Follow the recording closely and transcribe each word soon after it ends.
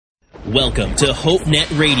Welcome to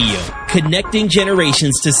HopeNet Radio, connecting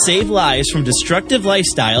generations to save lives from destructive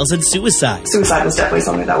lifestyles and suicide. Suicide was definitely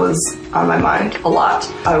something that was on my mind a lot.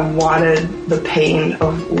 I wanted the pain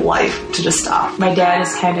of life to just stop. My dad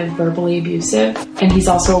is kind of verbally abusive, and he's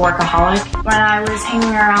also a workaholic. When I was hanging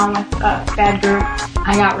around with a bad group,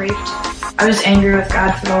 I got raped. I was angry with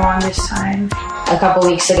God for the longest time. A couple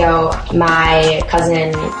weeks ago, my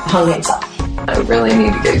cousin hung himself. I really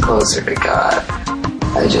need to get closer to God.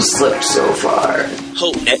 I just slipped so far.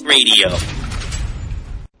 HopeNet Radio.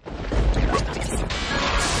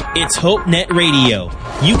 It's HopeNet Radio.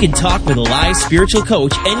 You can talk with a live spiritual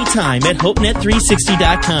coach anytime at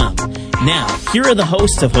HopeNet360.com. Now, here are the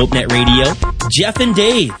hosts of HopeNet Radio, Jeff and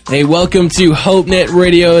Dave. Hey, welcome to HopeNet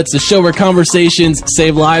Radio. It's the show where conversations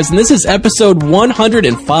save lives, and this is episode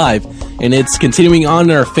 105, and it's continuing on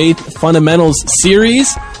in our Faith Fundamentals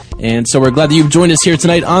series. And so we're glad that you've joined us here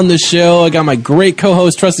tonight on the show. I got my great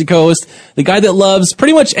co-host, trusty co-host, the guy that loves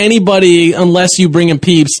pretty much anybody unless you bring him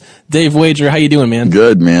peeps, Dave Wager. How you doing, man?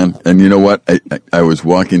 Good, man. And you know what? I was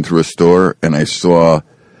walking through a store and I saw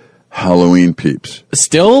Halloween peeps.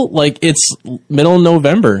 Still, like, it's middle of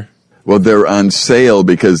November. Well, they're on sale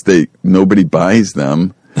because nobody buys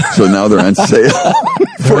them. So now they're on sale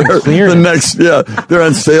for the next, they're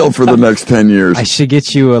on sale for the next 10 years. I should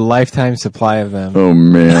get you a lifetime supply of them. Oh,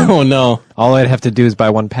 man. Oh, no. All I'd have to do is buy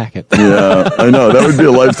one packet. Yeah, I know. That would be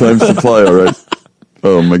a lifetime supply, all right.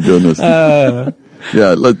 Oh, my goodness. You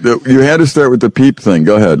had to start with the peep thing.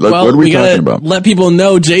 Go ahead. What are we talking about? Let people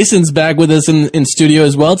know Jason's back with us in studio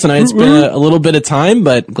as well tonight. It's been a little bit of time,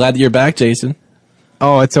 but glad that you're back, Jason.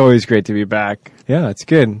 Oh, it's always great to be back. Yeah, it's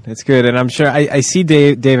good. It's good. And I'm sure I see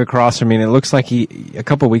Dave across from me, and it looks like a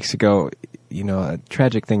couple weeks ago, a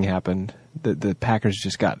tragic thing happened. The Packers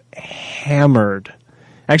just got hammered.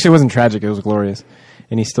 Actually, it wasn't tragic. It was glorious.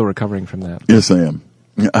 And he's still recovering from that. Yes, I am.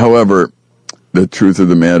 However, the truth of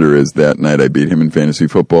the matter is that night I beat him in fantasy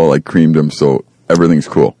football. I creamed him, so everything's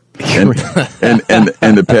cool. And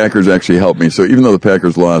the Packers actually helped me. So even though the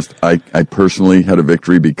Packers lost, I personally had a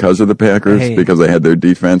victory because of the Packers, because I had their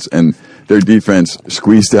defense, and their defense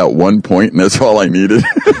squeezed out 1 point, and that's all I needed.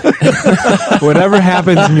 Whatever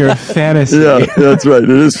happens in your fantasy. Yeah, that's right. It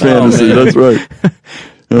is fantasy. That's right.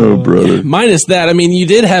 Oh, brother. Minus that, I mean, you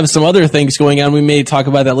did have some other things going on. We may talk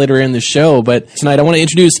about that later in the show, but tonight I want to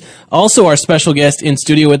introduce also our special guest in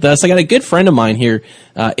studio with us. I got a good friend of mine here,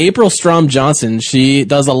 April Strom Johnson. She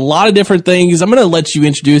does a lot of different things. I'm going to let you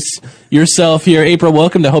introduce yourself here. April,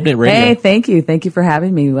 welcome to HopeNet Radio. Hey, thank you. Thank you for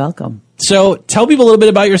having me. Welcome. So tell people a little bit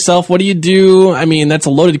about yourself. What do you do? I mean, that's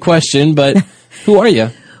a loaded question, but who are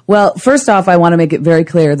you? Well, first off, I want to make it very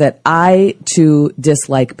clear that I, too,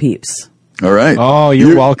 dislike peeps. All right. Oh,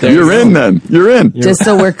 you're welcome. You're in then. You're in. Just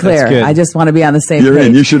so we're clear. I just want to be on the same page. You're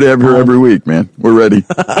in. You should have her every week, man. We're ready.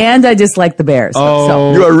 And I dislike the Bears. Oh,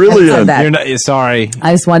 so you are really in. You're not, sorry.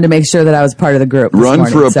 I just wanted to make sure that I was part of the group. Run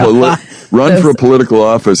for a political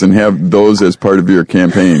office and have those as part of your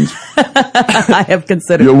campaigns. I have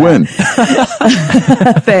considered You'll win.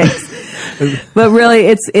 Thanks. But really,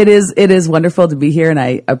 it is wonderful to be here, and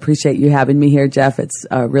I appreciate you having me here, Jeff. It's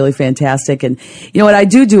really fantastic. And you know what? I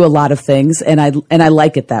do a lot of things, and I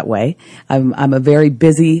like it that way. I'm a very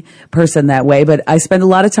busy person that way, but I spend a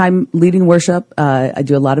lot of time leading worship. I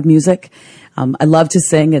do a lot of music. I love to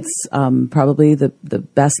sing. It's probably the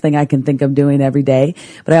best thing I can think of doing every day.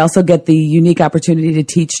 But I also get the unique opportunity to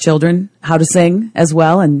teach children how to sing as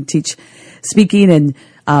well, and teach speaking and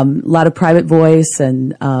a lot of private voice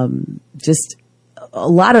and just a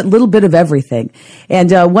little bit of everything.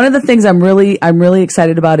 And one of the things I'm really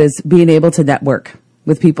excited about is being able to network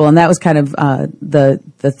with people. And that was kind of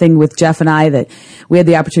the thing with Jeff and I, that we had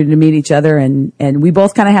the opportunity to meet each other, and we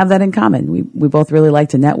both kind of have that in common. We both really like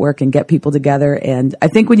to network and get people together. And I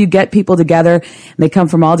think when you get people together and they come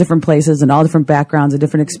from all different places and all different backgrounds and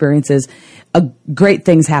different experiences, great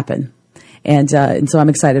things happen. And so I'm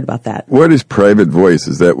excited about that. What is private voice?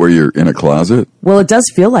 Is that where you're in a closet? Well, it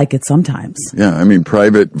does feel like it sometimes. Yeah, I mean,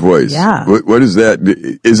 private voice. Yeah. What is that?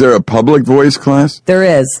 Is there a public voice class? There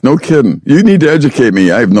is. No kidding. You need to educate me.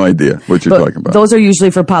 I have no idea what you're talking about. Those are usually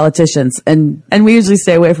for politicians, and we usually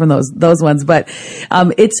stay away from those ones. But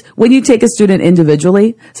it's when you take a student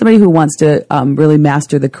individually, somebody who wants to really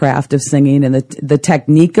master the craft of singing and the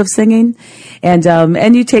technique of singing,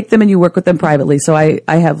 and you take them and you work with them privately. So I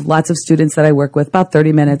have lots of students that I work with, about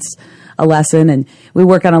 30 minutes a lesson, and we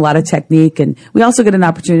work on a lot of technique, and we also get an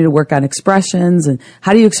opportunity to work on expressions and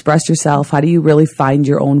how do you express yourself, how do you really find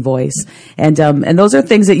your own voice, and those are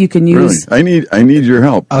things that you can use. Really? I need your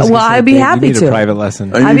help. Well, I'd be happy to. A private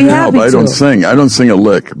lesson. I need your help. I don't sing a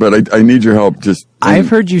lick, but I need your help. I've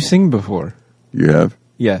heard you sing before. You have?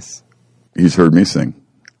 Yes. he's heard me sing.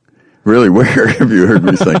 Really, where have you heard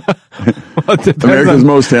me sing? America's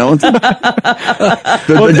Most Talented?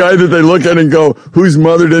 The guy that they look at and go, whose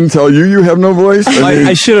mother didn't tell you have no voice?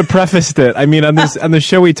 I should have prefaced it. I mean, on the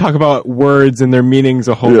show we talk about words and their meanings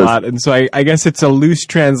a whole lot, and so I guess it's a loose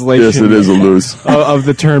translation. Yes, it is a loose of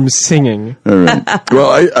the term singing. All right.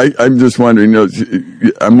 Well, I'm just wondering.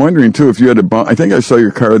 I'm wondering too if you had a bump. I think I saw your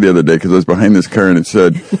car the other day because I was behind this car and it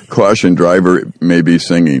said, "Caution, driver may be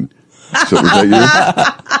singing." So was that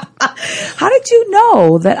you? How did you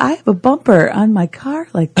know that I have a bumper on my car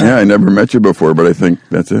like that? Yeah, I never met you before, but I think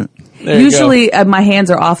that's it. Usually, my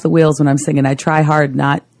hands are off the wheels when I'm singing. I try hard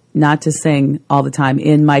not to sing all the time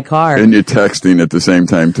in my car. And you're texting at the same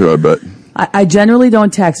time too, I bet. I generally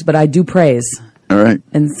don't text, but I do praise. All right.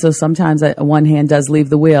 And so sometimes one hand does leave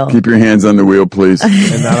the wheel. Keep your hands on the wheel, please.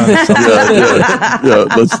 And not on something.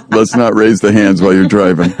 Yeah. Let's not raise the hands while you're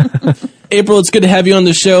driving. April, it's good to have you on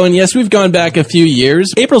the show. And yes, we've gone back a few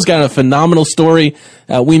years. April's got a phenomenal story.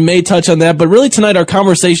 We may touch on that, but really tonight our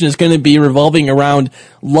conversation is going to be revolving around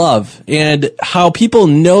love and how people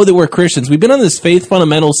know that we're Christians. We've been on this Faith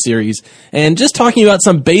Fundamentals series and just talking about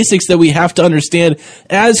some basics that we have to understand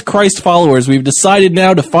as Christ followers. We've decided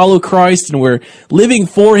now to follow Christ and we're living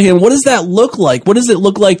for Him. What does that look like? What does it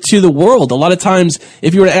look like to the world? A lot of times,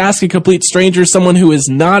 if you were to ask a complete stranger, someone who is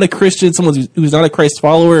not a Christian, someone who's not a Christ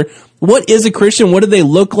follower, what is a Christian? What do they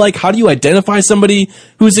look like? How do you identify somebody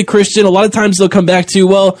who's a Christian? A lot of times they'll come back to,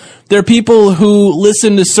 well, there are people who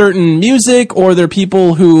listen to certain music, or there are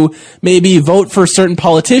people who maybe vote for certain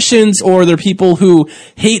politicians, or there are people who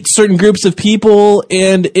hate certain groups of people.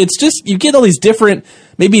 And it's just, you get all these different,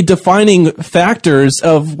 maybe defining factors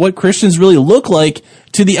of what Christians really look like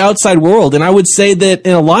to the outside world. And I would say that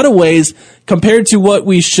in a lot of ways, compared to what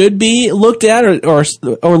we should be looked at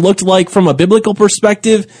or looked like from a biblical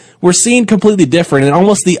perspective, we're seen completely different and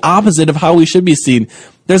almost the opposite of how we should be seen.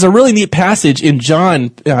 There's a really neat passage in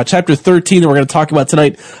John chapter 13 that we're going to talk about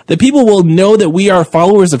tonight, that people will know that we are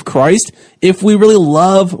followers of Christ if we really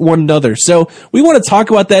love one another. So we want to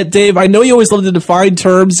talk about that, Dave. I know you always love to define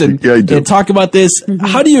terms and talk about this. Mm-hmm.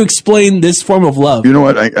 How do you explain this form of love? You know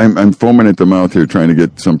what? I'm foaming at the mouth here trying to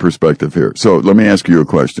get some perspective here. So let me ask you a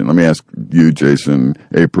question. Let me ask you, Jason,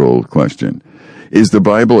 April, a question. Is the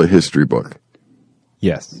Bible a history book?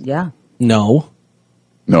 Yes. Yeah. No.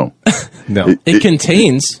 No. No. It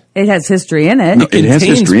contains. It has history in it. No, it has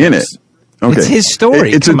history in it. Okay. It's his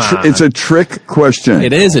story. It's a trick question.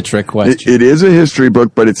 It is a trick question. It is a history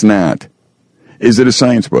book, but it's not. Is it a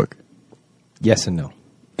science book? Yes and no.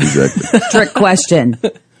 Exactly. Trick question.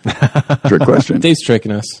 Trick question. Dave's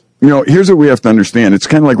tricking us. You know, here's what we have to understand. It's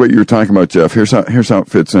kind of like what you were talking about, Jeff. Here's how it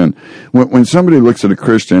fits in. When somebody looks at a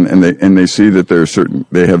Christian and they see that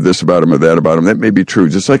they have this about them or that about them, that may be true.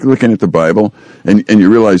 Just like looking at the Bible and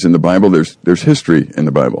you realize in the Bible there's history in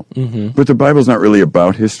the Bible. Mm-hmm. But the Bible's not really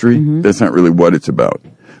about history. Mm-hmm. That's not really what it's about.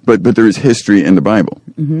 But there is history in the Bible.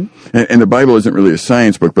 Mm-hmm. And the Bible isn't really a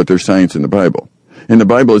science book, but there's science in the Bible. And the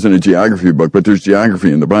Bible isn't a geography book, but there's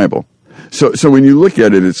geography in the Bible. So when you look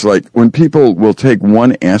at it, it's like when people will take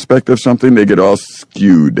one aspect of something, they get all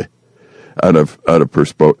skewed out of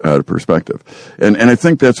perspective. And I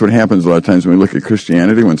think that's what happens a lot of times when we look at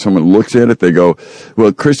Christianity. When someone looks at it, they go,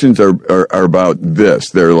 well, Christians are about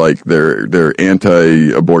this. They're like, they're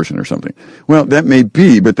anti-abortion or something. Well, that may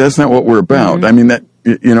be, but that's not what we're about. Mm-hmm. I mean, that,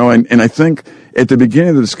 you know, and I think at the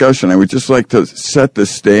beginning of the discussion, I would just like to set the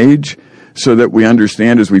stage so that we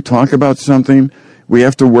understand as we talk about something, we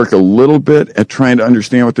have to work a little bit at trying to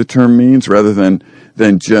understand what the term means rather than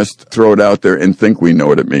just throw it out there and think we know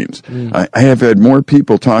what it means. Mm. I have had more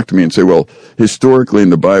people talk to me and say, well, historically in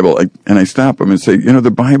the Bible, and I stop them and say, you know, the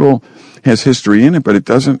Bible has history in it, but it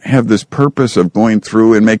doesn't have this purpose of going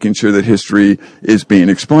through and making sure that history is being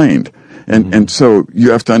explained. And so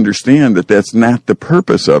you have to understand that that's not the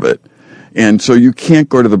purpose of it. And so you can't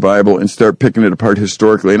go to the Bible and start picking it apart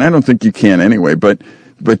historically. And I don't think you can anyway, but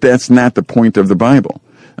that's not the point of the Bible.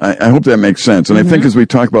 I hope that makes sense. And I think as we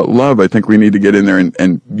talk about love, I think we need to get in there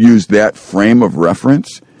and use that frame of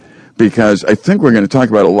reference, because I think we're going to talk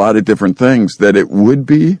about a lot of different things that it would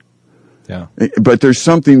be, but there's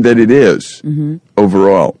something that it is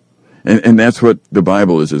overall. And that's what the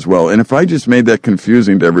Bible is as well. And if I just made that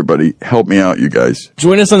confusing to everybody, help me out, you guys.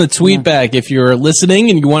 Join us on the tweet back if you're listening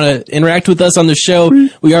and you want to interact with us on the show.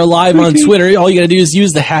 We are live on Twitter. All you got to do is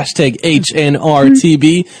use the hashtag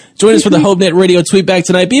HNRTB. Join us for the HopeNet Radio tweet back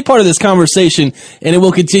tonight. Be part of this conversation, and it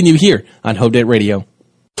will continue here on HopeNet Radio.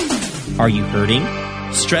 Are you hurting?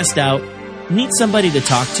 Stressed out? Need somebody to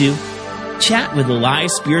talk to? Chat with a live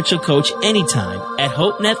spiritual coach anytime at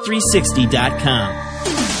HopeNet360.com.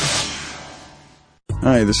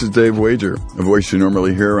 Hi, this is Dave Wager, a voice you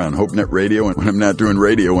normally hear on HopeNet Radio. And when I'm not doing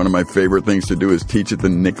radio, one of my favorite things to do is teach at the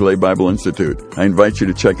Nicolet Bible Institute. I invite you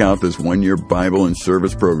to check out this one-year Bible and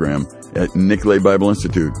service program at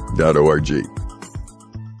nicoletbibleinstitute.org.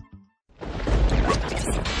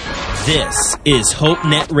 This is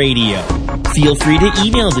HopeNet Radio. Feel free to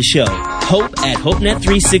email the show,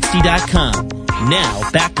 hope@hopenet360.com. Now,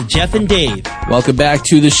 back to Jeff and Dave. Welcome back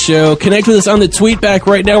to the show. Connect with us on the TweetBack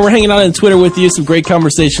right now. We're hanging out on Twitter with you. Some great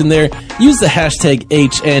conversation there. Use the hashtag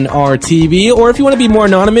HNRTV. Or if you want to be more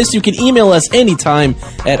anonymous, you can email us anytime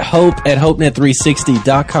at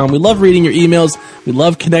hope@hopenet360.com. We love reading your emails. We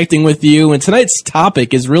love connecting with you. And tonight's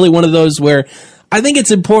topic is really one of those where I think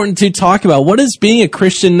it's important to talk about, what does being a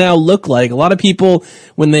Christian now look like? A lot of people,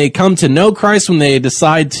 when they come to know Christ, when they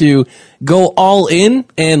decide to go all in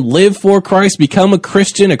and live for Christ, become a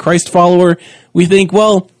Christian, a Christ follower, we think,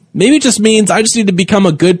 well, maybe it just means I just need to become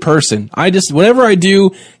a good person. Whatever I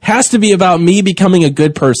do has to be about me becoming a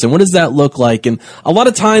good person. What does that look like? And a lot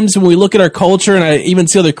of times when we look at our culture, and I even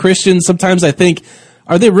see other Christians, sometimes I think,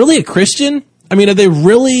 are they really a Christian? I mean, are they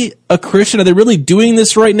really a Christian? Are they really doing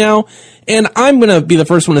this right now? And I'm going to be the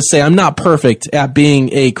first one to say I'm not perfect at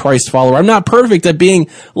being a Christ follower. I'm not perfect at being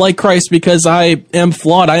like Christ because I am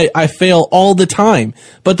flawed. I fail all the time.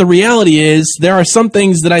 But the reality is there are some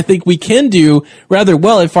things that I think we can do rather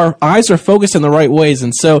well if our eyes are focused in the right ways.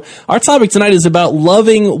 And so our topic tonight is about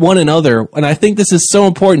loving one another. And I think this is so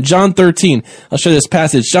important. John 13. I'll show you this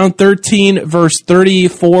passage. John 13, verse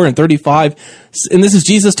 34 and 35. And this is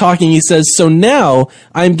Jesus talking. He says, "So now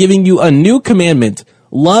I'm giving you a new commandment.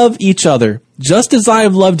 Love each other. Just as I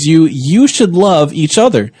have loved you, you should love each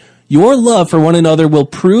other. Your love for one another will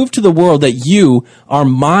prove to the world that you are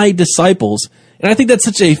my disciples." And I think that's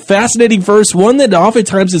such a fascinating verse, one that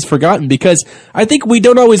oftentimes is forgotten because I think we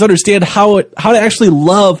don't always understand how to actually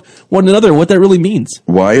love one another, what that really means.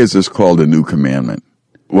 Why is this called a new commandment?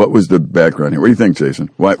 What was the background here? What do you think, Jason?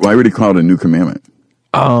 Why would he call it a new commandment?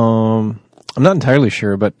 I'm not entirely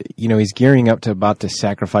sure, but he's gearing up to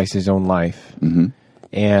sacrifice his own life. Mm-hmm.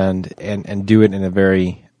 And do it in a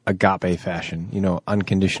very agape fashion,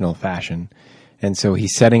 unconditional fashion. And so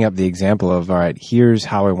he's setting up the example of, all right, here's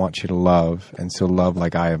how I want you to love, and so love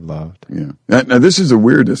like I have loved. Yeah. Now this is the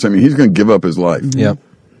weirdness. I mean, he's going to give up his life. Mm-hmm. Yep.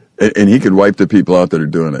 And he could wipe the people out that are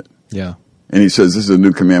doing it. Yeah. And he says, this is a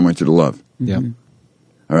new commandment I want you to love. Yep.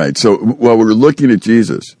 All right. So while we're looking at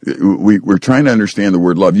Jesus, we're trying to understand the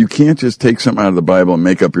word love. You can't just take something out of the Bible and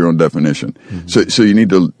make up your own definition. Mm-hmm. So you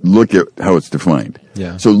need to look at how it's defined.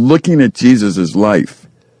 Yeah. So looking at Jesus' life,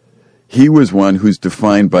 he was one who's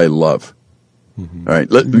defined by love. Mm-hmm. All right.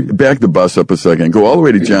 Back the bus up a second. Go all the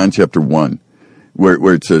way to John chapter 1,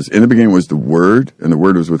 where it says, in the beginning was the Word, and the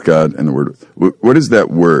Word was with God, and the Word. What is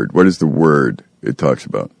that word? What is the word it talks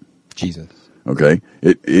about? Jesus. Okay,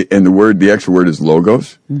 and the actual word is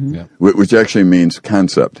logos, mm-hmm. Yeah. Which actually means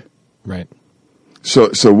concept. Right.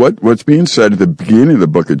 So what's being said at the beginning of the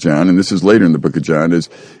book of John, and this is later in the book of John, is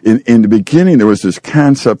in the beginning there was this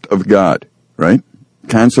concept of God, right?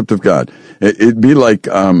 Concept of God. It'd be like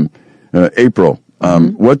April.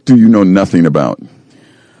 Mm-hmm. What do you know nothing about?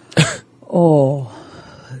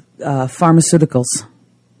 Pharmaceuticals.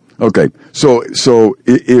 Okay, so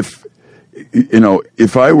if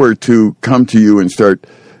I were to come to you and start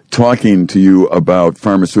talking to you about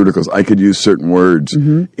pharmaceuticals, I could use certain words,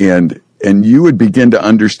 mm-hmm. and you would begin to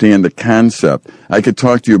understand the concept. I could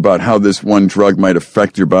talk to you about how this one drug might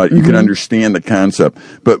affect your body. Mm-hmm. You could understand the concept.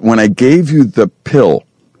 But when I gave you the pill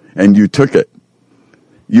and you took it,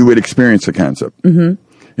 you would experience the concept. Mm-hmm.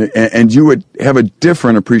 And you would have a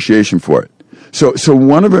different appreciation for it. So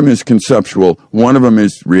one of them is conceptual, one of them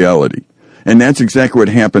is reality. And that's exactly what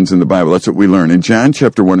happens in the Bible. That's what we learn. In John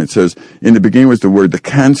chapter 1, it says, in the beginning was the Word, the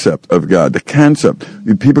concept of God, the concept.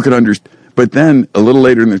 People could understand. But then, a little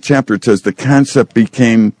later in the chapter, it says, the concept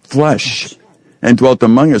became flesh and dwelt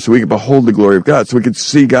among us so we could behold the glory of God, so we could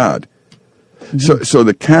see God. Mm-hmm. So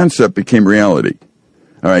the concept became reality.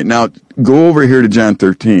 All right, now, go over here to John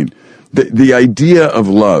 13. The idea of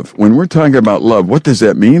love. When we're talking about love, what does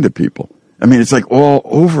that mean to people? I mean, it's like all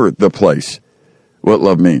over the place what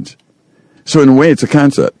love means. So in a way, it's a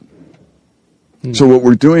concept. Hmm. So what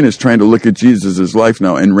we're doing is trying to look at Jesus' life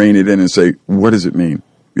now and rein it in and say, what does it mean?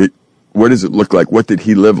 What does it look like? What did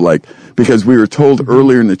he live like? Because we were told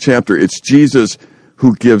earlier in the chapter, it's Jesus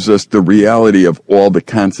who gives us the reality of all the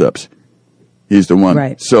concepts. He's the one.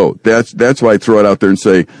 Right. So that's why I throw it out there and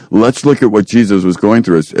say, let's look at what Jesus was going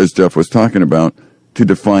through, as Jeff was talking about, to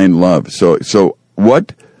define love. So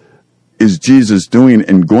what is Jesus doing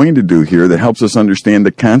and going to do here that helps us understand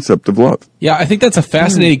the concept of love? Yeah, I think that's a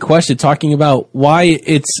fascinating question, talking about why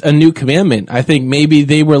it's a new commandment. I think maybe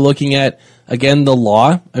they were looking at, again, the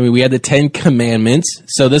law. I mean, we had the 10 Commandments.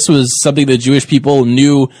 So this was something the Jewish people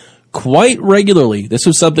knew quite regularly. This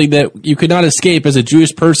was something that you could not escape as a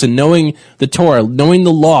Jewish person, knowing the Torah, knowing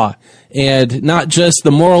the law, and not just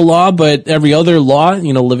the moral law, but every other law,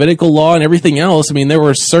 Levitical law and everything else. I mean, there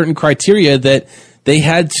were certain criteria that they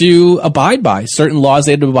had to abide by, certain laws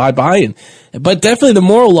they had to abide by. But definitely the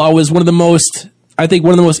moral law was one of the most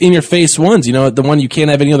in-your-face ones. The one you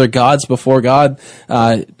can't have any other gods before God.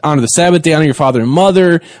 Honor the Sabbath day, honor your father and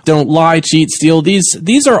mother. Don't lie, cheat, steal.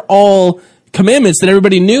 These are all commandments that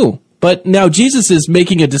everybody knew. But now Jesus is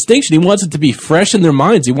making a distinction. He wants it to be fresh in their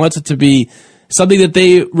minds. He wants it to be something that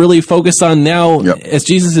they really focus on now. Yep. As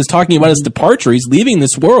Jesus is talking about his departure. He's leaving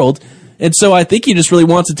this world. And so I think he just really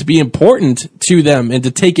wants it to be important to them and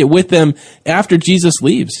to take it with them after Jesus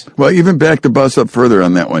leaves. Well, even back the bus up further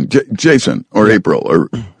on that one. Jason or April or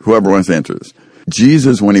whoever wants to answer this.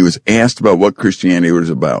 Jesus, when he was asked about what Christianity was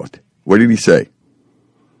about, what did he say?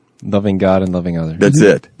 Loving God and loving others. That's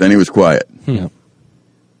it. Then he was quiet. Yep.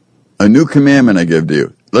 A new commandment I give to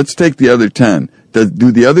you. Let's take the other 10.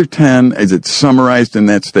 Do the other 10, is it summarized in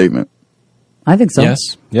that statement? I think so. Yes.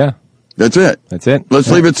 Yeah. That's it. That's it.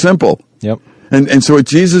 Let's leave it simple. Yep. And so what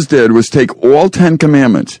Jesus did was take all 10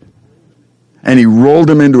 commandments and he rolled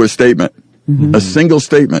them into a statement, a single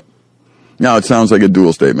statement. Now it sounds like a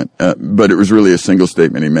dual statement, but it was really a single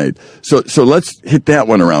statement he made. So let's hit that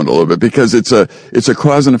one around a little bit because it's a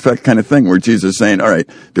cause and effect kind of thing where Jesus is saying, all right,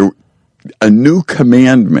 a new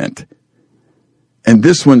commandment, and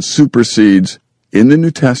this one supersedes in the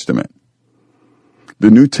New Testament.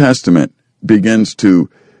 The New Testament begins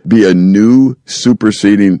to be a new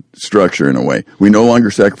superseding structure in a way. We no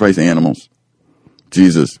longer sacrifice animals.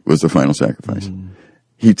 Jesus was the final sacrifice.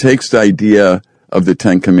 He takes the idea of the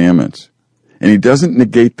 10 Commandments and he doesn't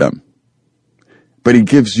negate them, but he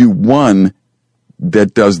gives you one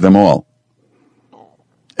that does them all.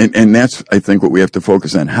 And that's, I think, what we have to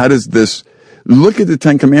focus on. How does this, look at the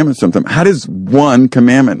 10 Commandments sometime. How does one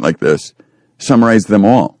commandment like this summarize them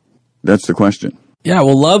all? That's the question. Yeah,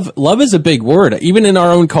 well, love is a big word. Even in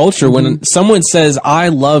our own culture, when someone says, I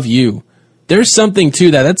love you, there's something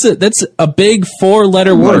to that. That's a big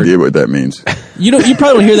 4-letter word. No idea what that means. You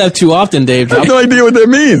probably don't hear that too often, Dave. I have no idea what that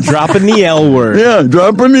means. Dropping the L word. Yeah,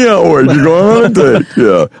 dropping the L word. You're going on a take.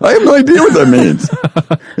 Yeah. I have no idea what that means.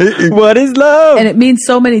 What is love? And it means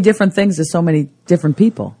so many different things to so many different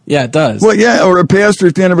people. Yeah, it does. Well, yeah, or a pastor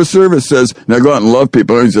at the end of a service says, now go out and love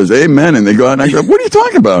people. And he says, amen. And they go out and I go, what are you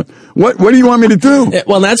talking about? What do you want me to do?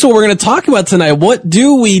 Well, that's what we're going to talk about tonight. What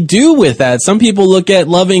do we do with that? Some people look at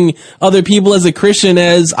loving other people as a Christian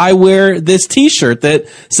as I wear this t-shirt that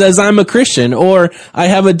says I'm a Christian, or I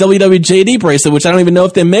have a WWJD bracelet, which I don't even know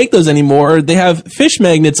if they make those anymore, or they have fish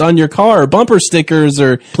magnets on your car, or bumper stickers,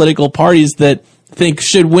 or political parties that think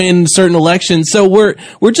should win certain elections. So we're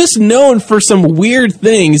just known for some weird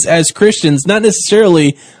things as Christians, not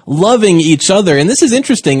necessarily loving each other. And this is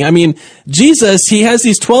interesting. I mean, Jesus, he has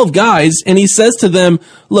these 12 guys and he says to them,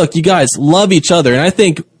 look, you guys love each other. And I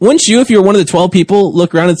think, wouldn't you, if you're one of the 12 people,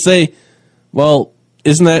 look around and say, well,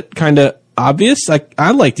 isn't that kind of obvious?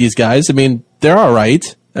 I like these guys. I mean, they're all right.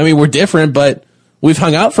 I mean, we're different, but we've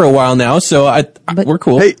hung out for a while now, so we're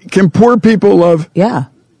cool. Hey, can poor people love? Yeah.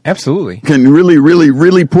 Absolutely. Can really, really,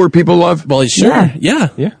 really poor people love? Well, sure. Yeah.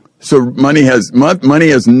 So money has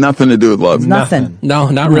nothing to do with love. Nothing. No,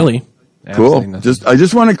 not really. Cool. I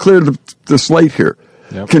just want to clear the slate here.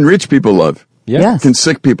 Yep. Can rich people love? Yes. Can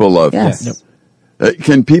sick people love? Yes. Yep.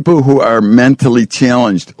 Can people who are mentally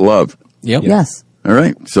challenged love? Yep. Yes. All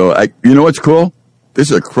right. So you know what's cool? This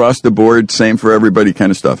is across the board, same for everybody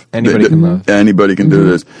kind of stuff. Anybody can love. Anybody can do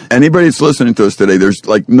this. Anybody that's listening to us today, there's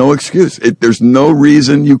no excuse. There's no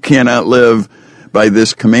reason you cannot live by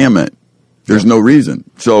this commandment. There's no reason.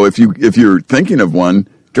 So if you're thinking of one,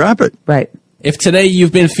 drop it. Right. If today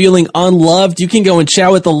you've been feeling unloved, you can go and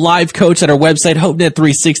chat with the live coach at our website,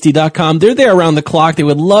 HopeNet360.com. They're there around the clock. They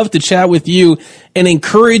would love to chat with you and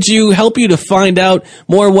encourage you, help you to find out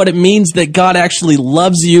more what it means that God actually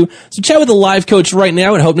loves you. So chat with the live coach right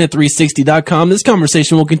now at HopeNet360.com. This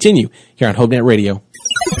conversation will continue here on HopeNet Radio.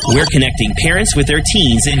 We're connecting parents with their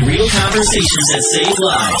teens in real conversations that save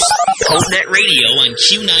lives. HopeNet Radio on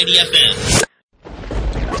Q90 FM.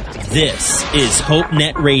 This is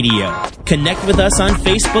HopeNet Radio. Connect with us on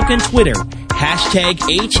Facebook and Twitter.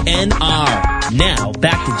 #HNR. Now,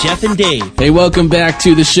 back to Jeff and Dave. Hey, welcome back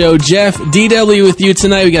to the show. Jeff, DW with you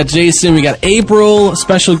tonight. We got Jason, we got April,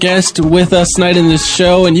 special guest with us tonight in this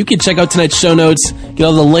show. And you can check out tonight's show notes, get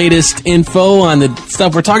all the latest info on the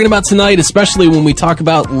stuff we're talking about tonight, especially when we talk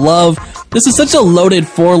about love. This is such a loaded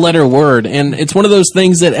 4-letter word, and it's one of those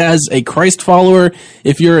things that as a Christ follower,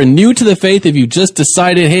 if you're new to the faith, if you just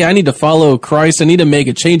decided, hey, I need to follow Christ, I need to make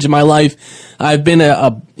a change in my life, I've been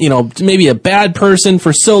maybe a bad person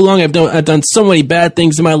for so long, I've done so many bad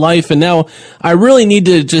things in my life, and now I really need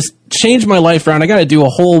to just change my life around. I got to do a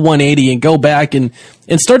whole 180 and go back and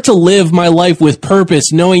start to live my life with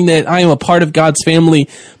purpose, knowing that I am a part of God's family.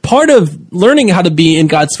 Part of learning how to be in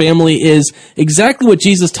God's family is exactly what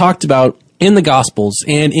Jesus talked about in the Gospels.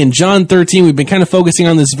 And in John 13, we've been kind of focusing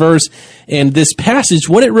on this verse and this passage,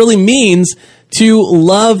 what it really means to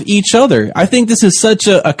love each other. I think this is such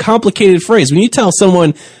a complicated phrase. When you tell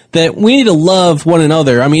someone that we need to love one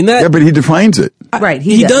another, I mean that... Yeah, but he defines it. Right.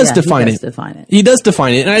 He does define it. He does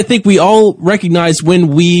define it. And I think we all recognize when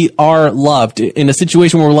we are loved. In a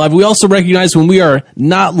situation where we're loved, we also recognize when we are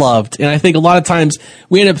not loved. And I think a lot of times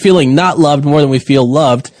we end up feeling not loved more than we feel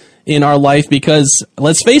loved in our life because,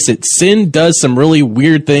 let's face it, sin does some really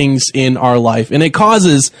weird things in our life. And it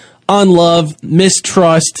causes unlove,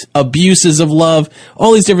 mistrust, abuses of love,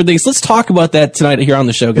 all these different things. Let's talk about that tonight here on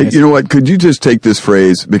the show, guys. Hey, you know what? Could you just take this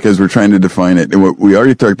phrase, because we're trying to define it, and we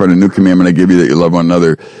already talked about a new commandment I give you that you love one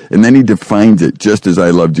another, and then he defines it, just as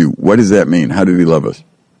I loved you. What does that mean? How did he love us?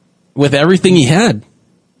 With everything he had.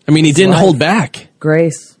 I mean, he didn't hold back.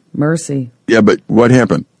 Grace, mercy. Yeah, but what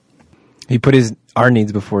happened? He put our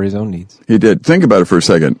needs before his own needs. He did. Think about it for a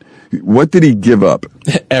second. What did he give up?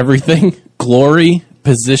 Everything. Glory,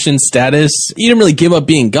 position, status. He didn't really give up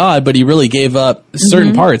being God, but he really gave up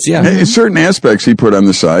certain parts. Yeah. Hey, certain aspects he put on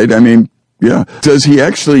the side. I mean, yeah. Does he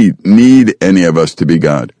actually need any of us to be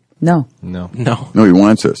God? No. No, he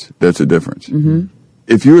wants us. That's the difference. Mm-hmm.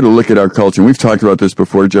 If you were to look at our culture, and we've talked about this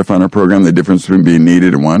before, Jeff, on our program, the difference between being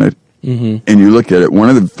needed and wanted. Mm-hmm. And you look at it, one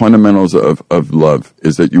of the fundamentals of love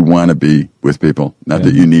is that you want to be with people, not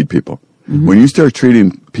that you need people. Mm-hmm. When you start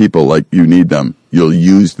treating people like you need them, you'll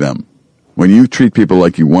use them. When you treat people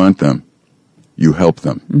like you want them, you help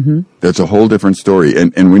them. Mm-hmm. That's a whole different story.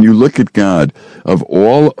 And when you look at God, of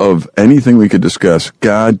all of anything we could discuss,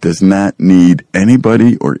 God does not need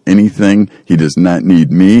anybody or anything. He does not need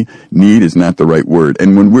me. Need is not the right word.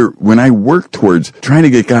 And when I work towards trying to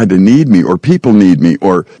get God to need me, or people need me,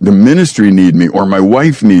 or the ministry need me, or my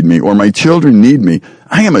wife need me, or my children need me,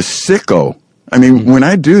 I am a sicko. I mean, when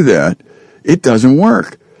I do that, it doesn't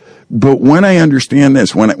work. But when I understand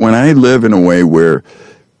this, when I live in a way where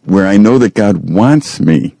I know that God wants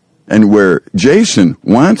me, and where Jason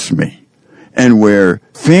wants me, and where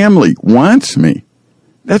family wants me,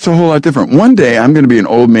 that's a whole lot different. One day I'm going to be an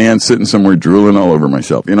old man sitting somewhere drooling all over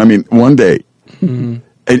myself. You know, I mean, one day. Mm-hmm.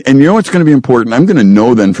 And you know what's going to be important? I'm going to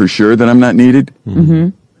know then for sure that I'm not needed.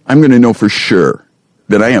 Mm-hmm. I'm going to know for sure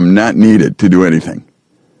that I am not needed to do anything.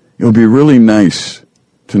 It'll be really nice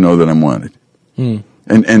to know that I'm wanted. Mm.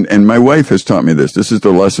 And my wife has taught me this. This is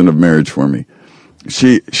the lesson of marriage for me.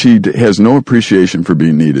 She has no appreciation for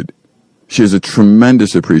being needed. She has a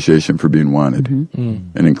tremendous appreciation for being wanted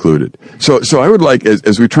and included. So I would like,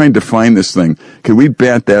 as we try and define this thing, could we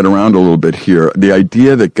bat that around a little bit here? The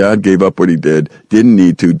idea that God gave up what he did, didn't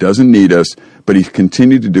need to, doesn't need us, but he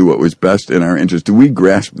continued to do what was best in our interest. Do we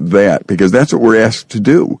grasp that? Because that's what we're asked to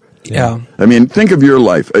do. Yeah. I mean, think of your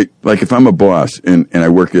life. Like if I'm a boss and I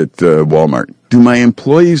work at Walmart, do my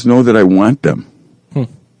employees know that I want them?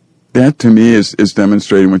 That, to me, is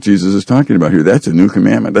demonstrating what Jesus is talking about here. That's a new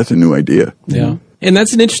commandment. That's a new idea. Yeah. And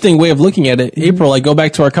that's an interesting way of looking at it. April, I go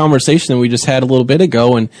back to our conversation that we just had a little bit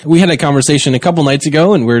ago, and we had a conversation a couple nights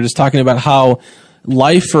ago, and we were just talking about how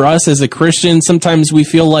life for us as a Christian, sometimes we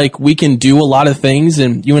feel like we can do a lot of things,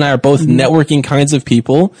 and you and I are both networking kinds of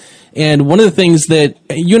people. And one of the things that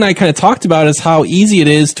you and I kind of talked about is how easy it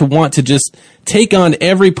is to want to just take on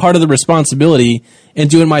every part of the responsibility and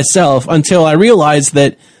do it myself, until I realized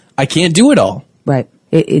that I can't do it all. Right.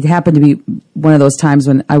 It happened to be one of those times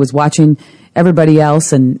when I was watching everybody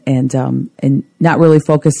else and not really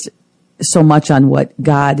focused so much on what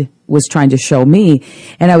God was trying to show me.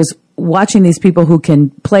 And I was watching these people who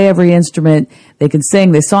can play every instrument, they can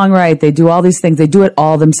sing, they songwrite, they do all these things, they do it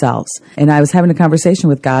all themselves. And I was having a conversation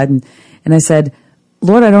with God, and I said,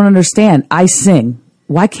 Lord, I don't understand. I sing.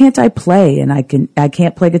 Why can't I play? And I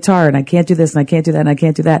can't play guitar, and I can't do this, and I can't do that, and I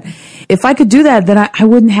can't do that. If I could do that, then I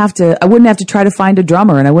wouldn't have to try to find a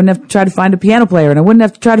drummer, and I wouldn't have to try to find a piano player, and I wouldn't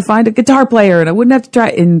have to try to find a guitar player, and I wouldn't have to try,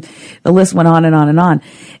 and the list went on and on and on.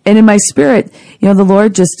 And in my spirit, the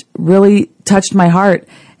Lord just really touched my heart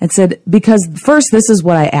and said, because first, this is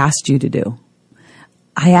what I asked you to do.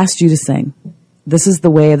 I asked you to sing. This is the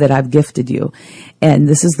way that I've gifted you. And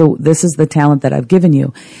this is the talent that I've given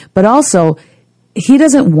you. But also, he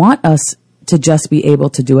doesn't want us to just be able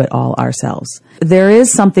to do it all ourselves. There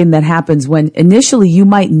is something that happens when initially you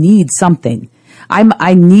might need something.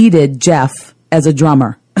 I needed Jeff as a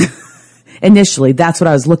drummer. Initially, that's what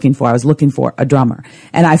I was looking for. I was looking for a drummer,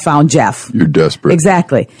 and I found Jeff. You're desperate.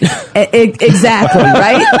 Exactly. Exactly,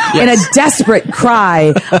 right? Yes. In a desperate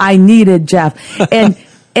cry, I needed Jeff. And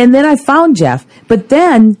then I found Jeff. But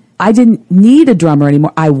then I didn't need a drummer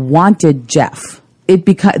anymore. I wanted Jeff.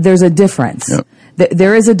 There's a difference. Yep.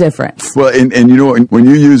 There is a difference. Well, and you know, when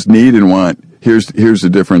you use need and want, here's the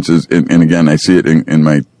differences. And again, I see it in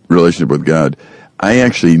my relationship with God. I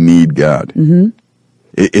actually need God. Mm-hmm.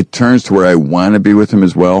 It turns to where I want to be with him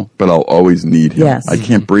as well, but I'll always need him. Yes. I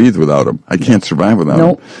can't breathe without him. I can't survive without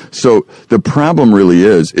him. So the problem really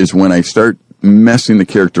is when I start messing the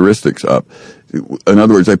characteristics up. In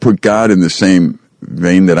other words, I put God in the same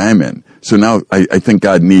vein that I'm in. So now I think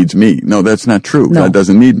God needs me. No, that's not true. No. God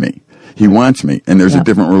doesn't need me. He wants me. And there's a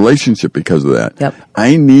different relationship because of that. Yep.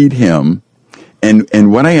 I need him.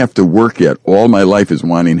 And what I have to work at all my life is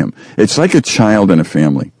wanting him. It's like a child in a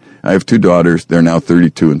family. I have 2 daughters. They're now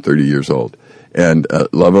 32 and 30 years old, and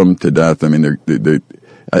love them to death. I mean,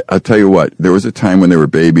 I'll tell you what. There was a time when they were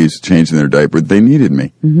babies, changing their diaper. They needed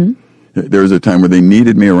me. Mm-hmm. There was a time where they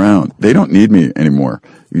needed me around. They don't need me anymore.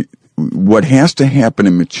 What has to happen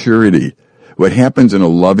in maturity, what happens in a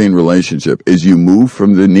loving relationship, is you move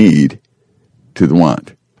from the need to the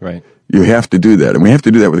want. Right. You have to do that, and we have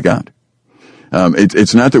to do that with God.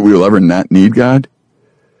 It's not that we will ever not need God.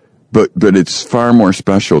 But it's far more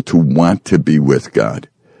special to want to be with God.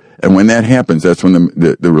 And when that happens, that's when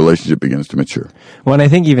the relationship begins to mature. Well, and I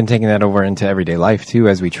think even taking that over into everyday life, too,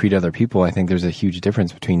 as we treat other people, I think there's a huge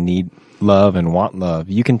difference between need love and want love.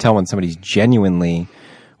 You can tell when somebody's genuinely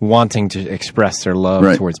wanting to express their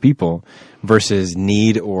love towards people versus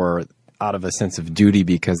need or out of a sense of duty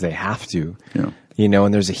because they have to. Yeah. You know,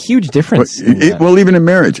 and there's a huge difference. Well, even in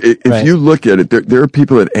marriage, if you look at it, there are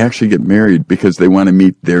people that actually get married because they want to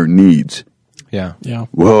meet their needs. Yeah. Yeah.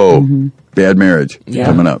 Whoa. Mm-hmm. Bad marriage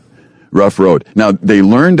coming up. Rough road. Now, they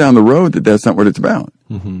learn down the road that that's not what it's about.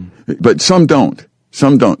 Mm-hmm. But some don't.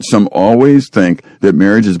 Some don't. Some always think that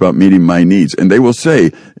marriage is about meeting my needs. And they will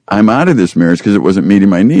say, I'm out of this marriage because it wasn't meeting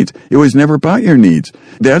my needs. It was never about your needs.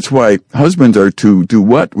 That's why husbands are to do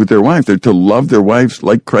what with their wives? They're to love their wives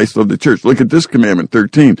like Christ loved the church. Look at this commandment,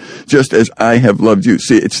 13. Just as I have loved you.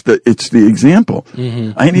 See, it's the example.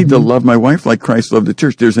 Mm-hmm. I need to love my wife like Christ loved the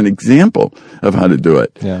church. There's an example of how to do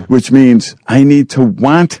it. Yeah. Which means I need to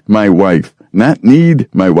want my wife, not need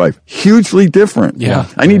my wife. Hugely different. Yeah.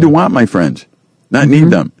 I need to want my friends, not need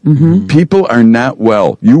them. Mm-hmm. People are not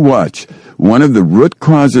well. You watch. One of the root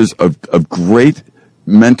causes of great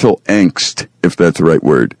mental angst, if that's the right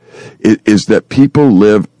word, is that people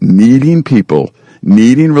live needing people,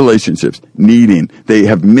 needing relationships, they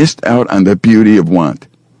have missed out on the beauty of want.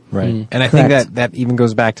 Right. Mm. And I think that even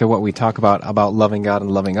goes back to what we talk about loving God and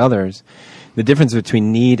loving others. The difference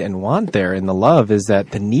between need and want there in the love is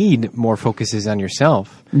that the need more focuses on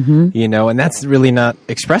yourself, you know, and that's really not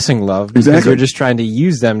expressing love because you're just trying to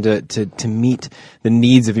use them to meet the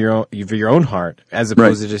needs of your own heart, as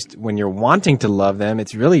opposed to just when you're wanting to love them,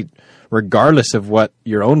 it's really regardless of what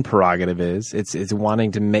your own prerogative is, it's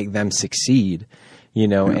wanting to make them succeed, you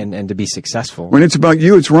know, and to be successful. When it's about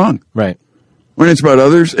you, it's wrong. Right. When it's about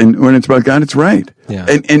others and when it's about God, it's right. Yeah.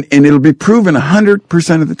 And it'll be proven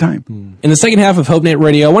 100% of the time. In the second half of HopeNet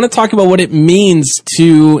Radio, I want to talk about what it means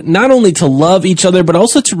to not only to love each other, but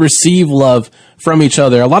also to receive love from each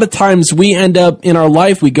other. A lot of times we end up in our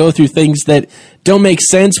life, we go through things that don't make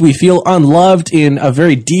sense. We feel unloved in a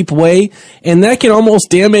very deep way, and that can almost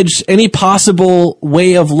damage any possible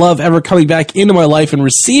way of love ever coming back into my life and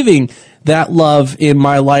receiving that love in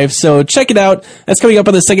my life. So check it out. That's coming up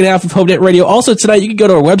on the second half of HopeNet Radio. Also tonight, you can go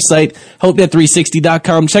to our website,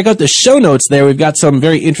 HopeNet360.com. Check out the show notes there. We've got some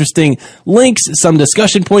very interesting links, some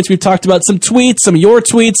discussion points we've talked about, some tweets, some of your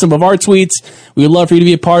tweets, some of our tweets. We would love for you to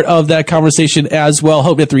be a part of that conversation as well.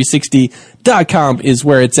 HopeNet360.com is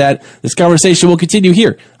where it's at. This conversation will continue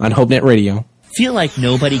here on HopeNet Radio. Feel like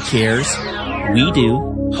nobody cares? We do.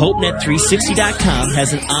 HopeNet360.com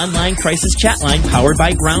has an online crisis chat line powered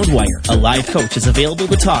by Groundwire. A live coach is available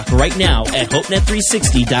to talk right now at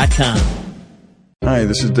HopeNet360.com. Hi,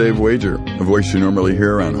 this is Dave Wager, a voice you normally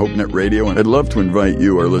hear on HopeNet Radio, and I'd love to invite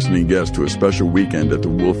you, our listening guests, to a special weekend at the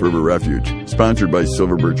Wolf River Refuge, sponsored by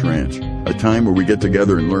Silver Birch Ranch. A time where we get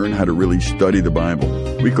together and learn how to really study the Bible.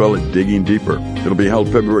 We call it Digging Deeper. It'll be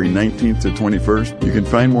held February 19th to 21st. You can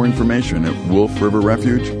find more information at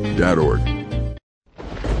wolfriverrefuge.org.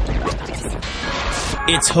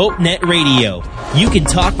 It's HopeNet Radio. You can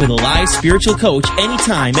talk with a live spiritual coach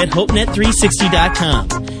anytime at HopeNet360.com.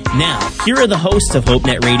 Now, here are the hosts of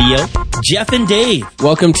HopeNet Radio, Jeff and Dave.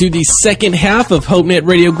 Welcome to the second half of HopeNet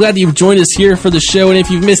Radio. Glad that you've joined us here for the show. And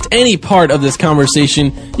if you've missed any part of this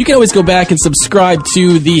conversation, you can always go back and subscribe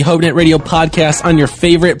to the HopeNet Radio podcast on your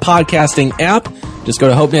favorite podcasting app. Just go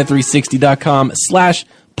to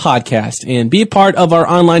HopeNet360.com/podcast and be a part of our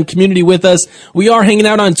online community with us. We are hanging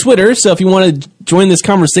out on Twitter, so if you want to join this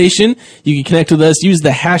conversation, you can connect with us. Use the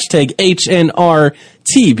hashtag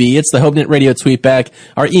HNRTB. It's the HopeNet Radio tweetback.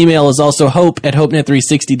 Our email is also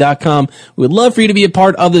hope@hopenet360.com. We would love for you to be a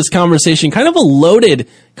part of this conversation, kind of a loaded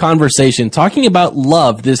conversation, talking about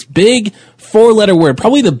love, this big four-letter word,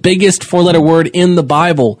 probably the biggest four-letter word in the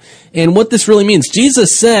Bible, and what this really means.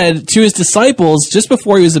 Jesus said to his disciples, just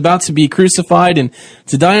before he was about to be crucified and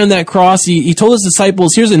to die on that cross, he told his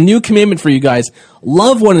disciples, here's a new commandment for you guys,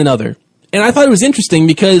 love one another. And I thought it was interesting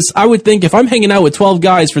because I would think if I'm hanging out with 12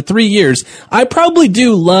 guys for 3 years, I probably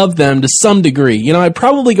do love them to some degree. You know, I'd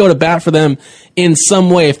probably go to bat for them in some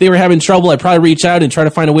way. If they were having trouble, I'd probably reach out and try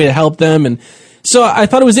to find a way to help them. And so I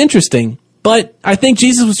thought it was interesting. But I think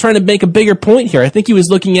Jesus was trying to make a bigger point here. I think he was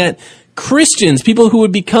looking at Christians, people who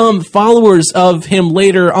would become followers of him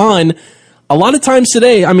later on. A lot of times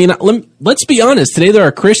today, I mean, let's be honest. Today there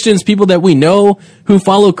are Christians, people that we know who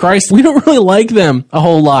follow Christ. We don't really like them a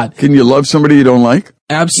whole lot. Can you love somebody you don't like?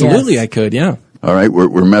 Absolutely, Yes. I could, yeah. All right,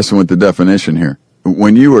 we're messing with the definition here.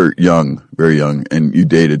 When you were young, very young, and you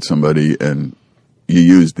dated somebody and you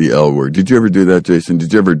used the L word, did you ever do that, Jason?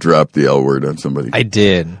 Did you ever drop the L word on somebody? I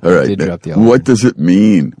did. All right. I did drop the L word. What does it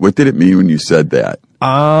mean? What did it mean when you said that?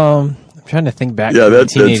 I'm trying to think back. Yeah, to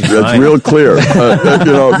that's teenage real clear.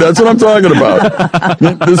 That's what I'm talking about.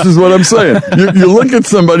 This is what I'm saying. You look at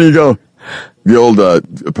somebody, you go, the old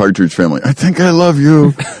Partridge Family, I think I love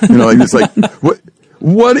you. You know, and it's like,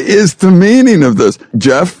 what is the meaning of this?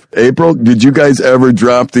 Jeff, April, did you guys ever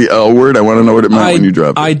drop the L word? I want to know what it meant when you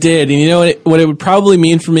dropped it. I did. And you know what it would probably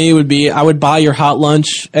mean for me would be I would buy your hot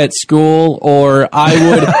lunch at school, or I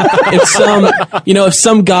would, if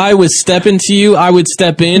some guy was stepping to you, I would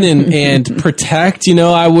step in and protect,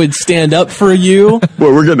 I would stand up for you.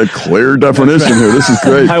 Well, we're getting a clear definition here. This is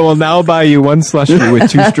great. I will now buy you one slushie with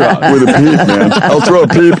 2 straws. With a peep, man. I'll throw a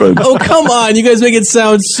peep in. Oh, come on. You guys make it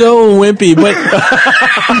sound so wimpy, but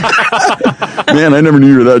man, I never knew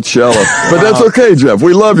you were that shallow. But that's okay, Jeff.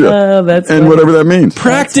 We love you. That's and funny. whatever that means.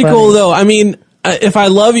 Practical, though. I mean, if I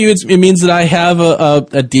love you, it means that I have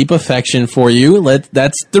a deep affection for you.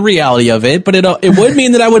 That's the reality of it. But it would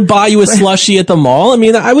mean that I would buy you a slushie at the mall. I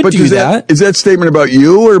mean, I would do that. Is that statement about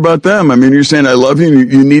you or about them? I mean, you're saying I love you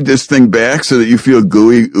and you need this thing back so that you feel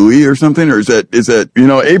gooey or something? Or is that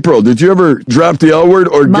April, did you ever drop the L word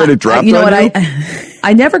or get it dropped on you?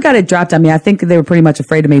 I never got it dropped on me. I think they were pretty much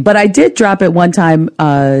afraid of me. But I did drop it one time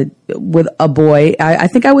with a boy. I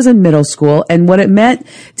think I was in middle school. And what it meant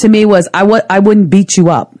to me was I wouldn't beat you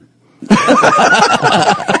up.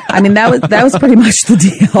 I mean, that was pretty much the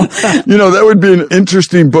deal. That would be an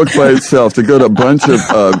interesting book by itself, to go to a bunch of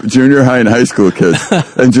junior high and high school kids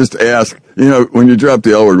and just ask, when you drop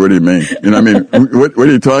the L word, what do you mean? What are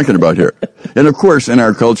you talking about here? And of course, in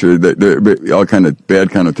our culture, there are all kind of bad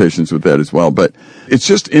connotations with that as well. But it's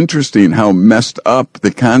just interesting how messed up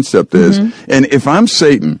the concept is. Mm-hmm. And if I'm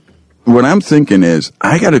Satan, what I'm thinking is,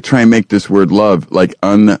 I got to try and make this word love like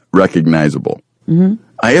unrecognizable. Mm-hmm.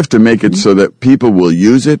 I have to make it so that people will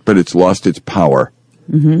use it, but it's lost its power.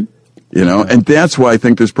 Mm-hmm. And that's why I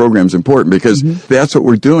think this program is important, because that's what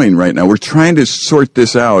we're doing right now. We're trying to sort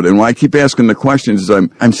this out. And why I keep asking the questions is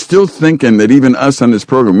I'm still thinking that even us on this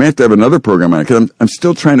program, we have to have another program on it, because I'm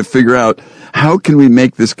still trying to figure out how can we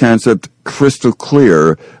make this concept crystal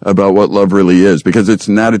clear about what love really is, because it's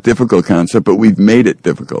not a difficult concept, but we've made it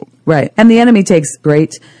difficult. Right. And the enemy takes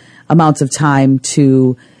great amounts of time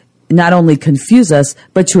to not only confuse us,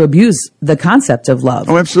 but to abuse the concept of love.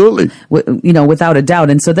 Oh, absolutely. Without a doubt.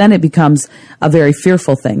 And so then it becomes a very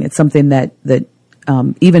fearful thing. It's something that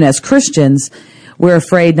even as Christians, we're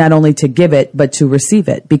afraid not only to give it, but to receive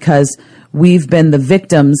it, because we've been the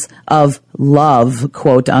victims of love,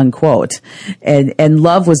 quote unquote. And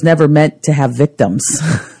love was never meant to have victims.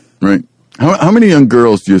 Right. How many young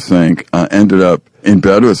girls do you think ended up in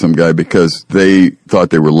bed with some guy because they thought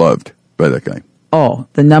they were loved by that guy? Oh,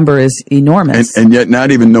 the number is enormous. And yet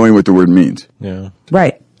not even knowing what the word means. Yeah.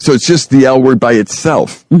 Right. So it's just the L word by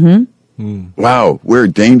itself. Mm-hmm. Wow, we're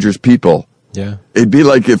dangerous people Yeah. It'd be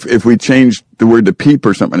like if we changed the word to peep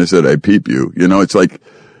or something and I said, I peep you. You know, it's like,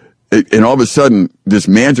 and all of a sudden this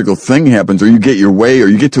magical thing happens, or you get your way, or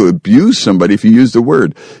you get to abuse somebody if you use the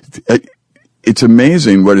word. It's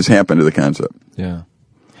amazing what has happened to the concept. Yeah.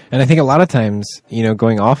 And I think a lot of times, you know,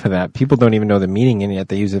 going off of that, people don't even know the meaning, and yet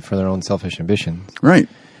they use it for their own selfish ambitions. Right.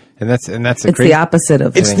 And that's it's the opposite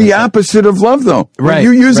of it's the opposite of love, though. Right.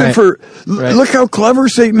 You use it for look how clever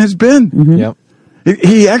Satan has been. Mm-hmm. Yep.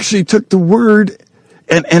 He actually took the word,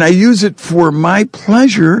 and I use it for my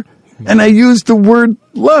pleasure, and I use the word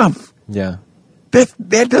love. Yeah.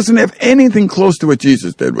 That doesn't have anything close to what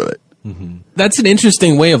Jesus did with it. Mm-hmm. That's an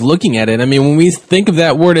interesting way of looking at it. I mean, when we think of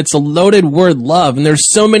that word, it's a loaded word, love, and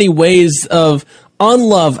there's so many ways of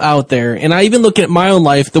unlove out there. And I even look at my own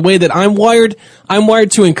life, the way that I'm wired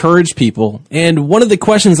to encourage people. And one of the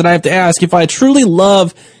questions that I have to ask, if I truly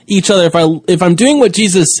love each other, if I'm doing what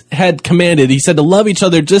Jesus had commanded, he said to love each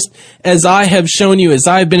other just as I have shown you, as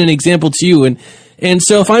I've been an example to you. And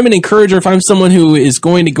so if I'm an encourager, if I'm someone who is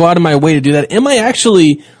going to go out of my way to do that, am I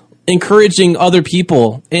actually encouraging other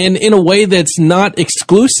people, and in a way that's not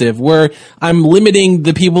exclusive, where I'm limiting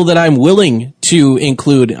the people that I'm willing to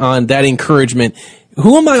include on that encouragement?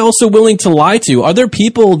 Who am I also willing to lie to? Are there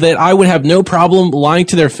people that I would have no problem lying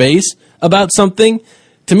to their face about something?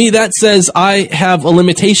 To me, that says I have a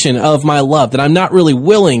limitation of my love, that I'm not really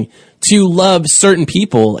willing to love certain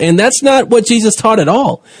people. And that's not what Jesus taught at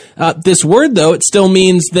all. This word, though, it still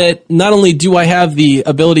means that not only do I have the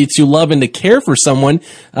ability to love and to care for someone,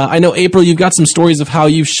 I know, April, you've got some stories of how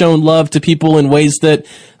you've shown love to people in ways that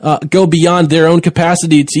go beyond their own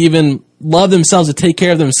capacity to even love themselves, to take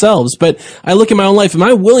care of themselves. But I look at my own life, am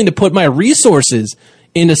I willing to put my resources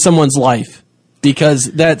into someone's life? Because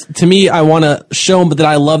that, to me, I want to show them that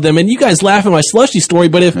I love them. And you guys laugh at my slushie story,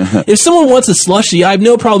 but if someone wants a slushie, I have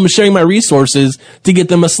no problem sharing my resources to get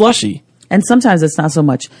them a slushie. And sometimes it's not so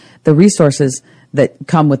much the resources that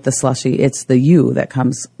come with the slushie; it's the you that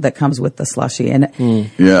comes with the slushie. And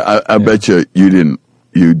yeah, I bet you didn't.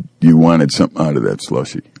 You wanted something out of that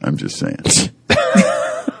slushie. I'm just saying.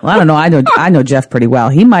 Well, I don't know. I know Jeff pretty well.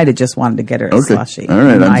 He might have just wanted to get her a slushie. All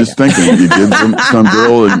right, I'm just thinking. You give some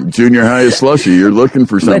girl in junior high a slushie. You're looking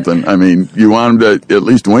for something. I mean, you want them to at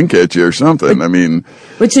least wink at you or something.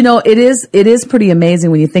 But you know, it is pretty amazing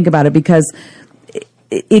when you think about it, because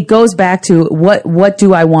it goes back to what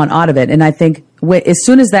do I want out of it? And I think as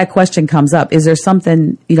soon as that question comes up, is there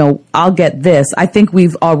something, you know, I'll get this? I think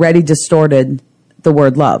we've already distorted the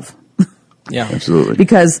word love. Yeah, absolutely.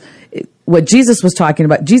 Because what Jesus was talking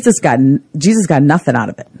about, Jesus got nothing out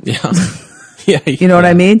of it. Yeah. Yeah. You know what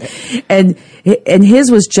I mean? And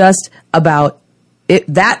his was just about it.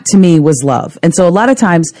 That to me was love. And so a lot of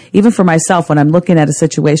times, even for myself, when I'm looking at a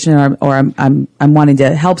situation or I'm wanting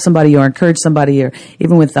to help somebody or encourage somebody, or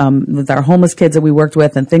even with our homeless kids that we worked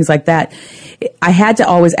with and things like that, I had to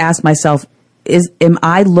always ask myself, am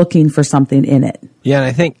I looking for something in it? Yeah. And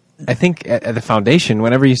I think at the foundation,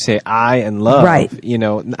 whenever you say I and love, right. You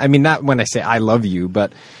know, I mean, not when I say I love you,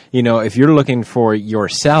 but, you know, if you're looking for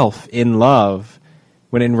yourself in love,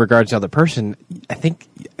 when in regards to other person, I think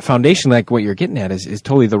foundation, like what you're getting at, is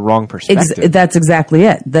totally the wrong perspective. That's exactly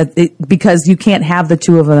it. Because you can't have the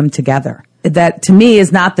two of them together. That, to me,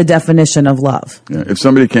 is not the definition of love. Yeah, if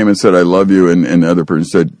somebody came and said, I love you, and the other person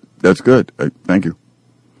said, that's good, thank you.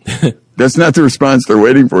 That's not the response they're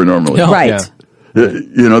waiting for normally. No, right. Yeah.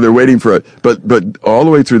 You know, they're waiting for it. But all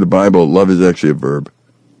the way through the Bible, love is actually a verb.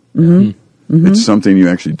 Mm-hmm. Mm-hmm. It's something you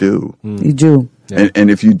actually do. You do. Yeah.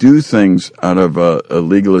 And if you do things out of a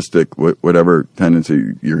legalistic, whatever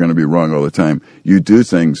tendency, you're going to be wrong all the time. You do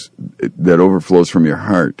things that overflows from your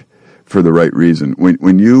heart for the right reason.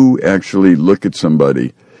 When you actually look at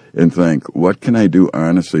somebody and think, what can I do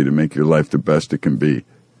honestly to make your life the best it can be?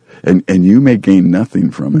 And you may gain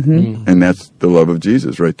nothing from it. Mm-hmm. And that's the love of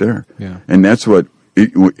Jesus right there. Yeah. And that's what,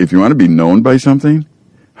 if you want to be known by something,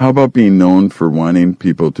 how about being known for wanting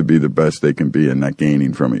people to be the best they can be and not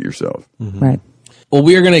gaining from it yourself? Mm-hmm. Right. Well,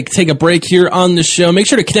 we are going to take a break here on the show. Make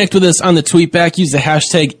sure to connect with us on the tweetback. Use the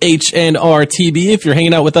hashtag HNRTB if you're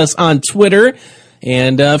hanging out with us on Twitter.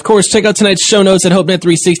 And, of course, check out tonight's show notes at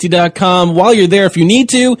HopeNet360.com. While you're there, if you need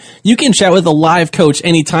to, you can chat with a live coach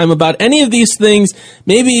anytime about any of these things.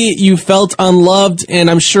 Maybe you felt unloved, and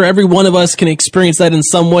I'm sure every one of us can experience that in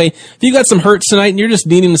some way. If you got some hurt tonight and you're just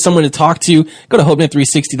needing someone to talk to, go to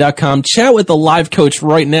HopeNet360.com. Chat with a live coach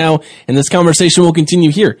right now, and this conversation will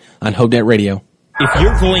continue here on HopeNet Radio. If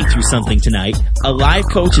you're going through something tonight, a live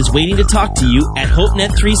coach is waiting to talk to you at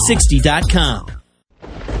HopeNet360.com.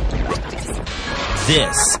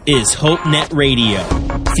 This is HopeNet Radio.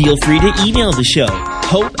 Feel free to email the show,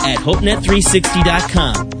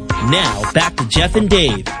 hope@HopeNet360.com. Now, back to Jeff and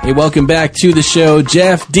Dave. Hey, welcome back to the show.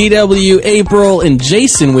 Jeff, DW, April, and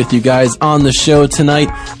Jason with you guys on the show tonight.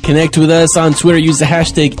 Connect with us on Twitter. Use the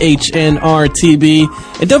hashtag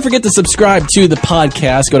HNRTB. And don't forget to subscribe to the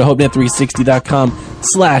podcast. Go to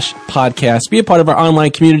HopeNet360.com/podcast. Be a part of our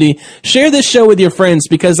online community. Share this show with your friends,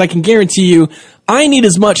 because I can guarantee you, I need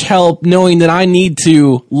as much help knowing that I need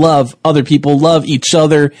to love other people, love each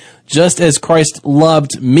other, just as Christ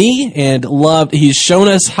loved me and He's shown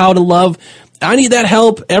us how to love. I need that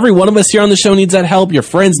help. Every one of us here on the show needs that help. Your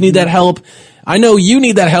friends need that help. I know you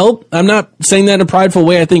need that help. I'm not saying that in a prideful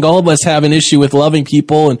way. I think all of us have an issue with loving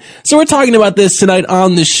people. And so we're talking about this tonight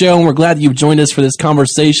on the show, and we're glad that you've joined us for this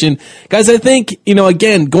conversation. Guys, I think,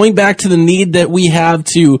 again, going back to the need that we have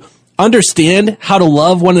to understand how to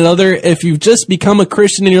love one another. If you've just become a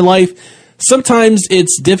Christian in your life, sometimes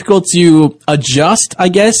it's difficult to adjust, I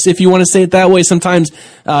guess, if you want to say it that way. Sometimes,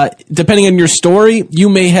 depending on your story, you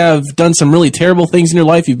may have done some really terrible things in your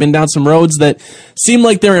life. You've been down some roads that seem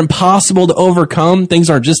like they're impossible to overcome. Things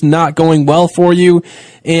are just not going well for you.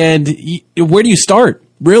 And where do you start,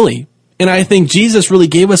 really? And I think Jesus really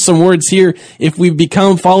gave us some words here. If we've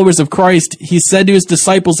become followers of Christ, he said to his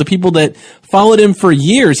disciples, the people that followed him for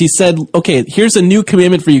years, he said, okay, here's a new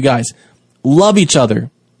commandment for you guys. Love each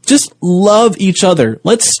other. Just love each other.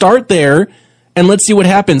 Let's start there and let's see what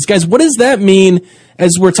happens. Guys, what does that mean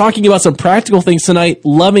as we're talking about some practical things tonight?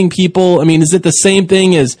 Loving people. I mean, is it the same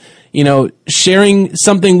thing as, sharing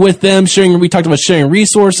something with them? We talked about sharing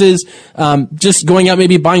resources, just going out,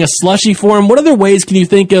 maybe buying a slushie for them. What other ways can you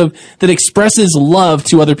think of that expresses love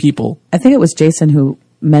to other people? I think it was Jason who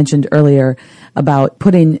mentioned earlier about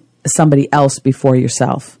putting somebody else before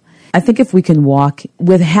yourself. I think if we can walk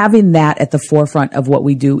with having that at the forefront of what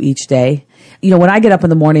we do each day, when I get up in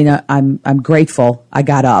the morning, I'm grateful I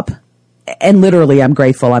got up. And literally, I'm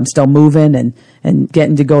grateful. I'm still moving and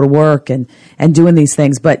getting to go to work and doing these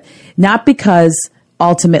things, but not because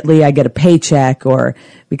ultimately I get a paycheck or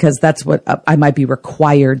because that's what I might be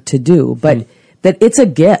required to do, but that it's a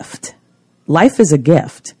gift. Life is a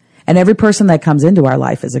gift, and every person that comes into our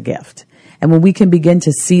life is a gift. And when we can begin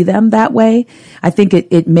to see them that way, I think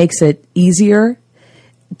it makes it easier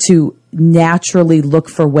to naturally look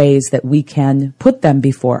for ways that we can put them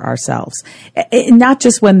before ourselves. Not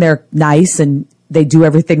just when they're nice and they do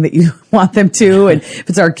everything that you want them to, and if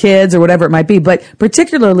it's our kids or whatever it might be, but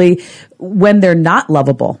particularly when they're not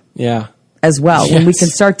lovable. Yeah. As well. Yes. When we can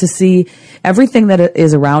start to see everything that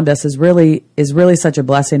is around us is really such a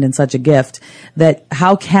blessing and such a gift, that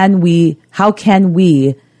how can we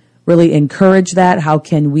really encourage that? How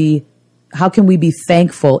can we be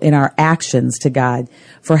thankful in our actions to God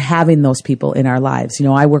for having those people in our lives?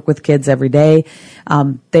 I work with kids every day.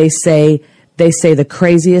 They say the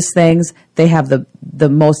craziest things. They have the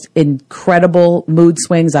most incredible mood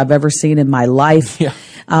swings I've ever seen in my life. Yeah.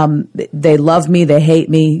 They love me. They hate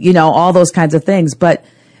me, all those kinds of things, but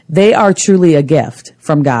they are truly a gift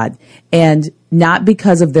from God, and not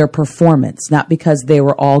because of their performance, not because they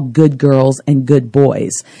were all good girls and good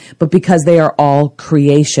boys, but because they are all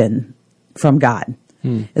creation from God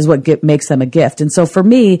is what makes them a gift. And so for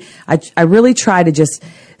me, I really try to just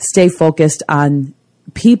stay focused on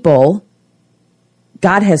people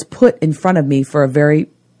God has put in front of me for a very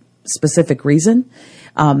specific reason.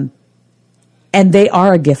 And they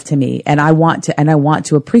are a gift to me, and I want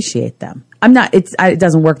to appreciate them. It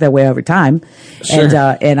doesn't work that way every time.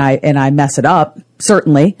 Sure. And I mess it up,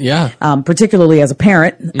 certainly. Yeah. Particularly as a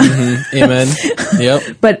parent. Mm-hmm. Amen.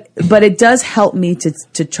 Yep. But it does help me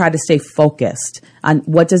to try to stay focused on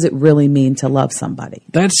what does it really mean to love somebody.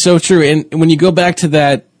 That's so true. And when you go back to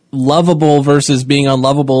that lovable versus being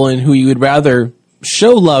unlovable and who you would rather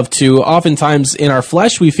show love to, oftentimes in our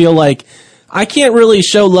flesh, we feel like, I can't really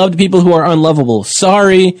show love to people who are unlovable.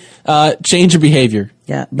 Sorry, change your behavior.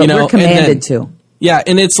 Yeah, but we're commanded to. Yeah,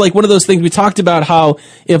 and it's like one of those things we talked about, how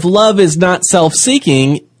if love is not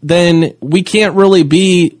self-seeking, then we can't really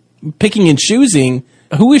be picking and choosing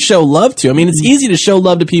who we show love to. I mean, it's easy to show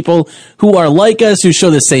love to people who are like us, who show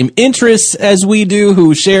the same interests as we do,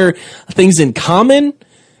 who share things in common.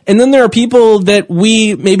 And then there are people that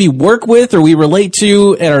we maybe work with or we relate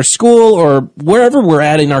to at our school or wherever we're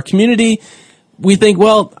at in our community. We think,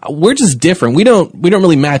 well, we're just different. We don't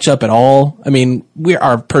really match up at all. I mean,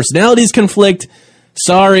 our personalities conflict.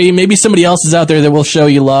 Sorry, maybe somebody else is out there that will show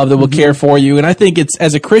you love, that will care for you. And I think it's,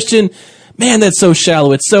 as a Christian, man, that's so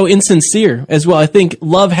shallow. It's so insincere as well. I think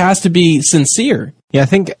love has to be sincere. Yeah, I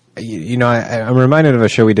think, I'm reminded of a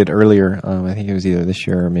show we did earlier. I think it was either this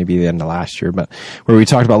year or maybe the end of last year, but where we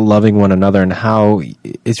talked about loving one another and how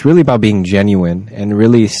it's really about being genuine and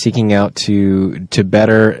really seeking out to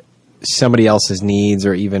better somebody else's needs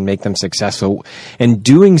or even make them successful, and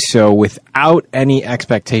doing so without any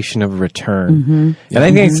expectation of return. And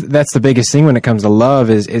I think that's the biggest thing when it comes to love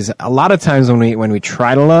is a lot of times when we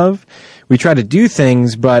try to love, we try to do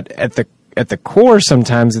things, but at the core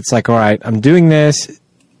sometimes it's like, all right, I'm doing this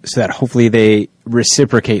so that hopefully they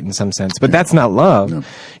reciprocate in some sense. But that's not love. No.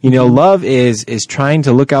 You know, love is trying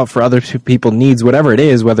to look out for other people's needs, whatever it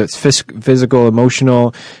is, whether it's physical,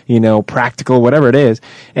 emotional, you know, practical, whatever it is,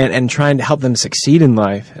 and trying to help them succeed in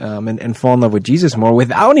life, and fall in love with Jesus more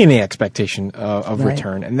without any expectation of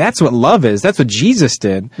return. And that's what love is. That's what Jesus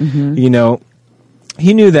did. You know,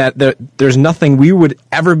 he knew that there's nothing we would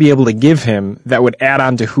ever be able to give him that would add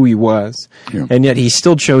on to who he was. Yeah. And yet he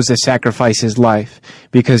still chose to sacrifice his life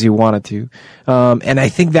because he wanted to. And I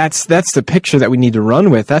think that's the picture that we need to run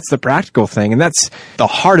with. That's the practical thing. And that's the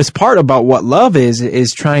hardest part about what love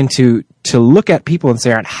is trying to look at people and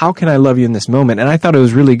say, all right, how can I love you in this moment? And I thought it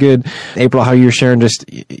was really good, April, how you're sharing just,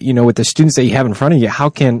 you know, with the students that you have in front of you, how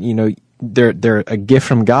can, you know, they're a gift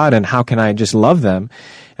from God, and how can I just love them?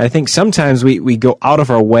 I think sometimes we go out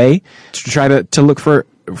of our way to try to look for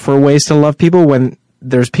ways to love people when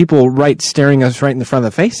there's people staring us right in the front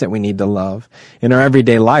of the face that we need to love in our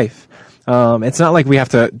everyday life. It's not like we have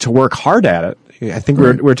to work hard at it. I think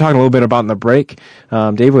we were talking a little bit about in the break.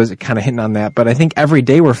 Dave was kind of hitting on that, but I think every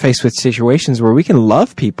day we're faced with situations where we can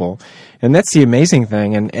love people, and that's the amazing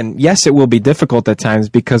thing. And yes, it will be difficult at times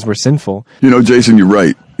because we're sinful. You know, Jason, you're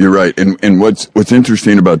right. You're right. And what's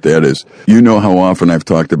interesting about that is, you know how often I've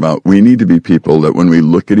talked about we need to be people that when we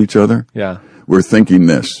look at each other, we're thinking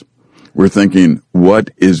this. We're thinking, what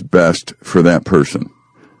is best for that person?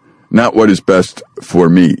 Not what is best for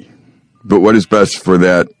me, but what is best for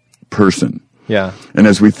that person. Yeah. And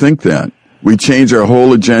as we think that, we change our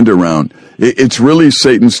whole agenda around. It's really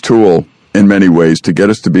Satan's tool in many ways to get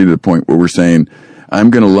us to be to the point where we're saying, I'm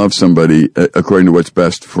going to love somebody according to what's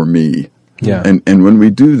best for me. Yeah. And when we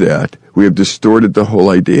do that, we have distorted the whole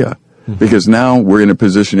idea. Because now we're in a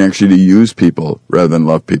position actually to use people rather than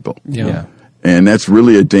love people. Yeah. And that's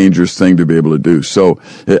really a dangerous thing to be able to do. So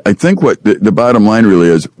I think what the bottom line really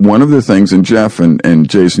is, one of the things, and Jeff and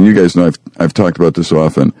Jason, you guys know I've talked about this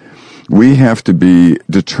often, we have to be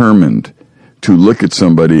determined to look at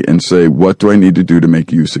somebody and say, what do I need to do to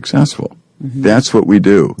make you successful? That's what we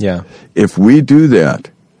do. Yeah. If we do that,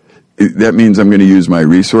 that means I'm going to use my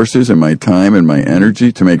resources and my time and my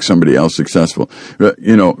energy to make somebody else successful.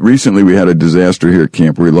 You know, recently we had a disaster here at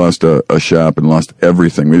camp where we lost a shop and lost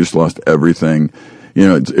everything. We just lost everything. You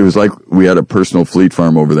know, it was like we had a personal fleet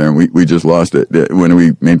farm over there, and we just lost it when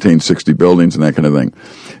we maintained 60 buildings and that kind of thing.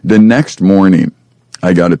 The next morning,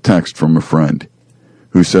 I got a text from a friend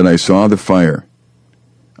who said, I saw the fire.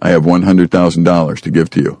 I have $100,000 to give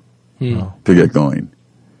to you to get going.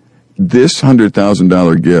 This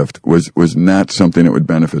 $100,000 gift was not something that would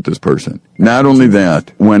benefit this person. Not only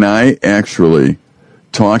that, when I actually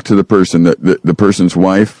talked to the person, the person's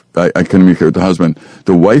wife, I communicated with the husband,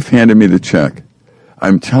 the wife handed me the check.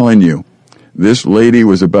 I'm telling you, this lady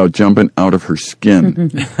was about jumping out of her skin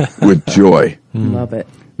with joy. Love it.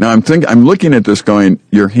 Now I'm looking at this going,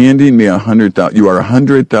 you're handing me $100,000. You are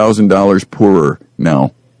 $100,000 poorer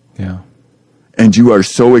now. Yeah. And you are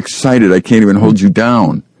so excited, I can't even hold you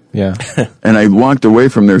down. Yeah. And I walked away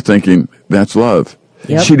from there thinking, that's love.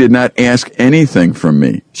 Yep. She did not ask anything from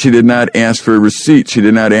me. She did not ask for a receipt. She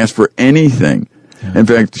did not ask for anything. Yeah. In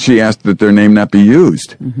fact, she asked that their name not be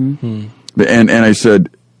used. And I said,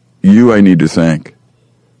 you I need to thank.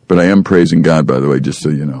 But I am praising God, by the way, just so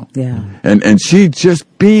you know. Yeah. And she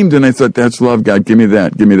just beamed, and I thought, that's love, God. Give me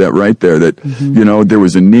that right there. That, you know, there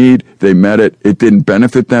was a need. They met it. It didn't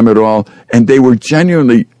benefit them at all. And they were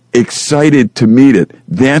genuinely excited to meet it.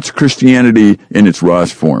 That's Christianity in its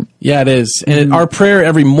rawest form. Yeah, it is. And our prayer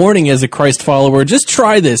every morning as a Christ follower, just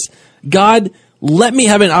try this. God, let me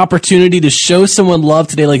have an opportunity to show someone love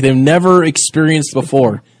today like they've never experienced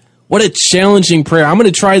before. What a challenging prayer. I'm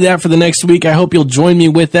going to try that for the next week. I hope you'll join me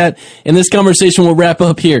with that. And this conversation will wrap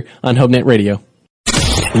up here on HopeNet Radio.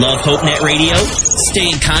 Love HopeNet Radio? Stay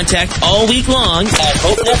in contact all week long at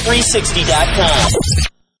HopeNet360.com.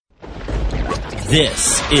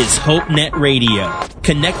 This is HopeNet Radio.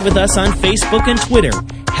 Connect with us on Facebook and Twitter.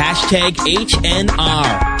 #HNR.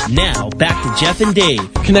 Now, back to Jeff and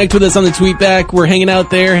Dave. Connect with us on the tweet back. We're hanging out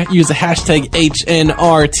there. Use the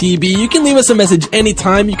 #HNRTB. You can leave us a message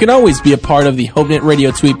anytime. You can always be a part of the HopeNet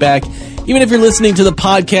Radio tweet back. Even if you're listening to the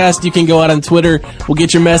podcast, you can go out on Twitter. We'll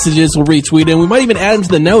get your messages, we'll retweet it, and we might even add them to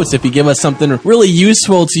the notes if you give us something really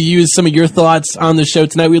useful to use some of your thoughts on the show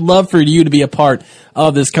tonight. We'd love for you to be a part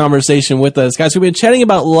of this conversation with us. Guys, we've been chatting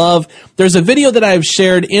about love. There's a video that I've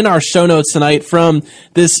shared in our show notes tonight from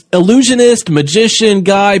this illusionist, magician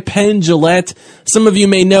guy, Penn Jillette. Some of you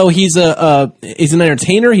may know he's an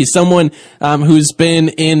entertainer. He's someone who's been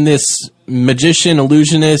in this magician,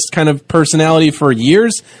 illusionist kind of personality for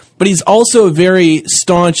years, but he's also a very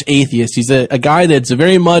staunch atheist. He's a guy that's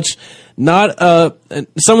very much not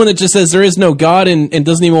someone that just says there is no God and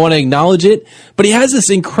doesn't even want to acknowledge it. But he has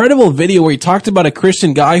this incredible video where he talked about a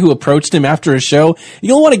Christian guy who approached him after a show.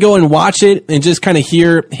 You'll want to go and watch it and just kind of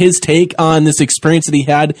hear his take on this experience that he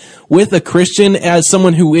had with a Christian as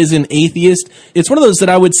someone who is an atheist. It's one of those that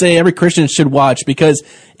I would say every Christian should watch because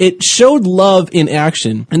it showed love in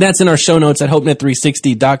action. And that's in our show notes at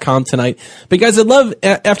HopeNet360.com tonight. But guys, I'd love,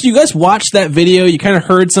 after you guys watched that video, you kind of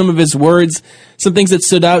heard some of his words, some things that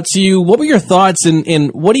stood out to you. What were your thoughts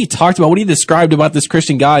and what he talked about, what he described about this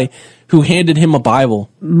Christian guy who handed him a Bible?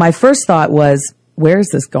 My first thought was, where is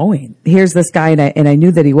this going? Here's this guy, and I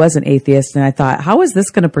knew that he was an atheist, and I thought, how is this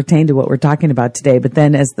going to pertain to what we're talking about today? But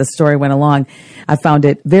then as the story went along, I found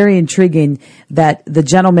it very intriguing that the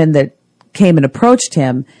gentleman that came and approached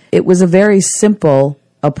him, it was a very simple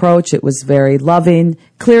approach. It was very loving.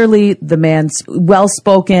 Clearly, the man's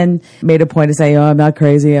well-spoken, made a point to say, I'm not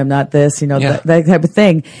crazy, I'm not this, that type of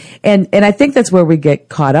thing. And I think that's where we get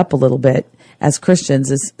caught up a little bit as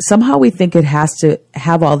Christians, is somehow we think it has to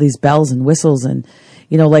have all these bells and whistles and,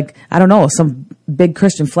 I don't know, some big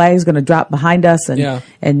Christian flag is going to drop behind us and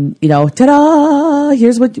ta-da,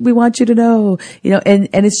 here's what we want you to know, and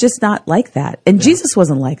it's just not like that. And Jesus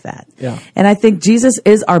wasn't like that. Yeah. And I think Jesus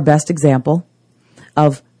is our best example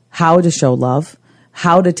of how to show love,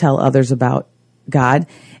 how to tell others about God.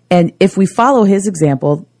 And if we follow his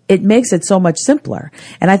example, it makes it so much simpler.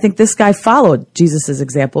 And I think this guy followed Jesus'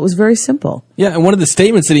 example. It was very simple. Yeah, and one of the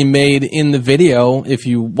statements that he made in the video, if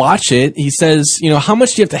you watch it, he says, how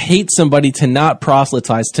much do you have to hate somebody to not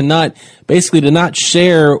proselytize, to not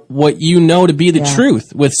share what you know to be the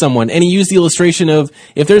truth with someone? And he used the illustration of,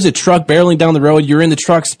 if there's a truck barreling down the road, you're in the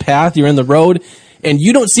truck's path, you're in the road, and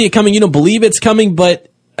you don't see it coming, you don't believe it's coming, but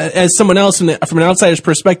as someone else from an outsider's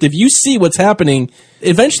perspective, you see what's happening.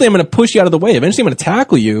 Eventually, I'm going to push you out of the way. Eventually, I'm going to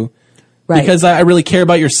tackle you because I really care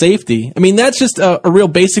about your safety. I mean, that's just a real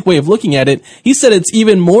basic way of looking at it. He said it's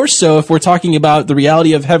even more so if we're talking about the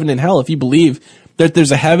reality of heaven and hell. If you believe that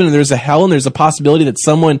there's a heaven and there's a hell and there's a possibility that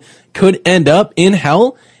someone could end up in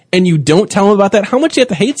hell and you don't tell them about that, how much do you have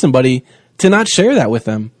to hate somebody to not share that with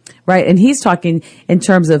them? Right. And he's talking in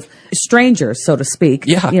terms of strangers, so to speak.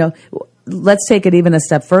 Yeah. Let's take it even a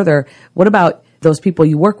step further. What about those people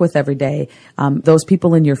you work with every day? Those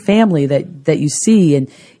people in your family that you see and,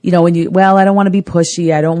 when I don't want to be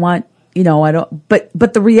pushy. I don't want,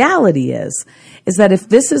 but the reality is that if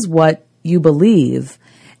this is what you believe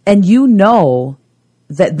and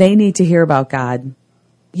that they need to hear about God,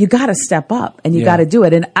 you got to step up and you got to do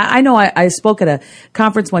it. And I know I spoke at a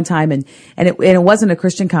conference one time and it wasn't a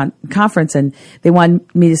Christian conference, and they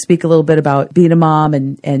wanted me to speak a little bit about being a mom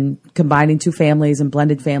and combining two families and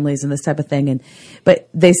blended families and this type of thing. But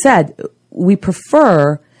they said, we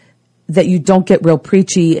prefer that you don't get real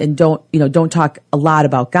preachy and don't talk a lot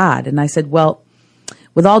about God. And I said, well,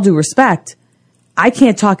 with all due respect, I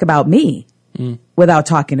can't talk about me without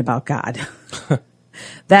talking about God.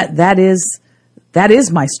 That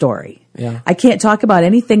is my story. Yeah. I can't talk about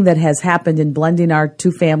anything that has happened in blending our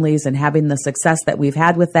two families and having the success that we've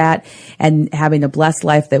had with that and having a blessed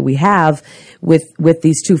life that we have with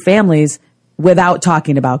these two families without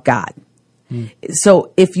talking about God.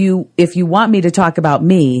 So if you want me to talk about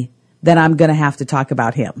me, then I'm going to have to talk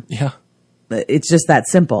about him. Yeah. It's just that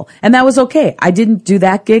simple. And that was okay. I didn't do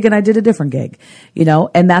that gig and I did a different gig,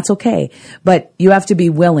 and that's okay. But you have to be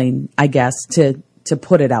willing, I guess, to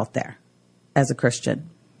put it out there as a Christian.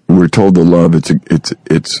 We're told to love.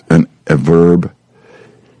 It's a verb.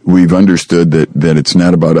 We've understood that it's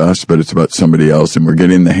not about us, but it's about somebody else, and we're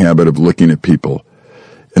getting in the habit of looking at people.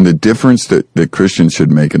 And the difference that Christians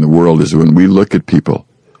should make in the world is when we look at people,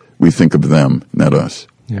 we think of them, not us.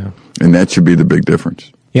 Yeah. And that should be the big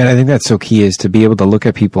difference. Yeah, and I think that's so key, is to be able to look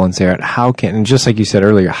at people and say, and just like you said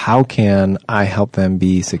earlier, how can I help them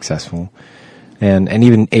be successful? And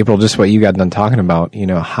even April, just what you got done talking about,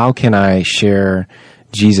 how can I share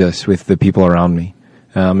Jesus with the people around me?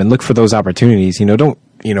 And look for those opportunities. Don't,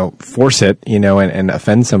 force it, and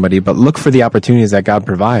offend somebody, but look for the opportunities that God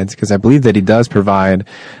provides, because I believe that he does provide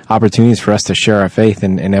opportunities for us to share our faith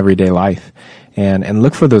in everyday life. and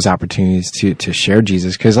look for those opportunities to share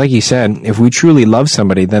Jesus. Because like you said, if we truly love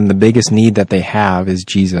somebody, then the biggest need that they have is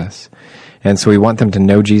Jesus. And so we want them to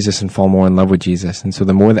know Jesus and fall more in love with Jesus. And so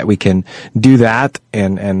the more that we can do that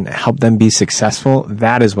and help them be successful,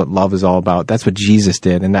 that is what love is all about. That's what Jesus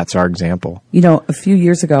did, and that's our example. You know, a few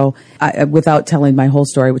years ago, without telling my whole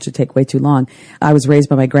story, which would take way too long, I was raised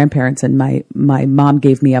by my grandparents, and my mom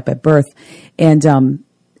gave me up at birth. And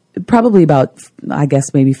probably about, I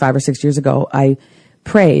guess, maybe 5 or 6 years ago, I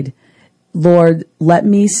prayed, Lord, let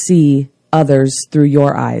me see others through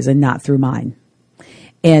your eyes and not through mine.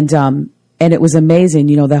 And it was amazing,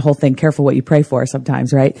 you know, that whole thing, careful what you pray for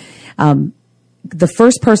sometimes, right? The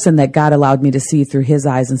first person that God allowed me to see through his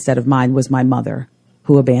eyes instead of mine was my mother,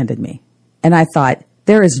 who abandoned me. And I thought,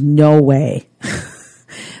 there is no way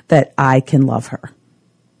that I can love her.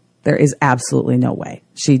 There is absolutely no way.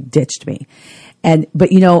 She ditched me.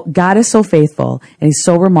 But you know, God is so faithful and he's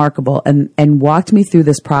so remarkable and walked me through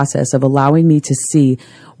this process of allowing me to see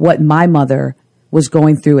what my mother was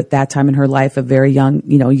going through at that time in her life, a very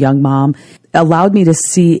young mom, allowed me to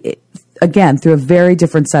see it, again, through a very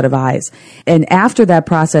different set of eyes. And after that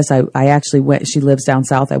process, I actually went, she lives down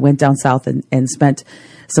south. I went down south and spent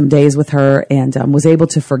some days with her and was able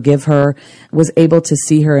to forgive her, was able to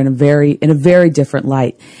see her in a very different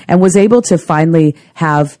light, and was able to finally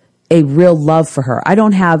have a real love for her.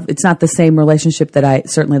 It's not the same relationship that I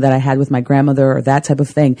had with my grandmother or that type of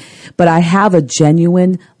thing, but I have a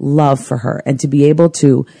genuine love for her, and to be able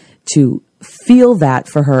to feel that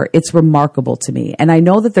for her, it's remarkable to me. And I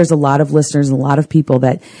know that there's a lot of listeners and a lot of people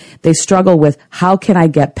that they struggle with, how can I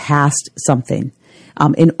get past something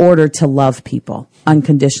in order to love people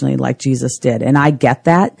unconditionally like Jesus did? And I get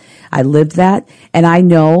that. I lived that. And I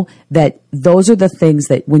know that those are the things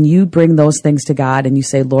that when you bring those things to God and you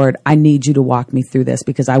say, Lord, I need you to walk me through this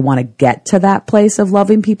because I want to get to that place of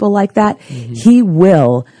loving people like that, mm-hmm. He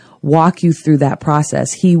will walk you through that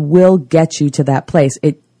process. He will get you to that place.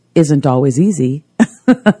 It isn't always easy,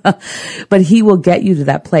 but he will get you to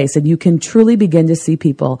that place, and you can truly begin to see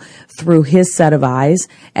people through his set of eyes.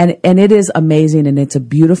 And it is amazing, and it's a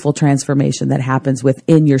beautiful transformation that happens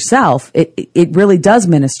within yourself. It really does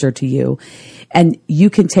minister to you, and you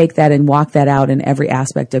can take that and walk that out in every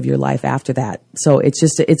aspect of your life after that. So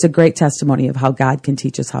it's a great testimony of how God can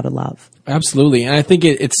teach us how to love. Absolutely. And I think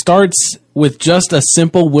it starts with just a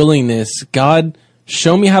simple willingness. God,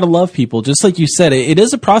 show me how to love people. Just like you said, it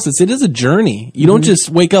is a process. It is a journey. You don't just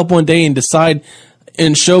wake up one day and decide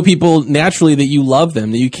and show people naturally that you love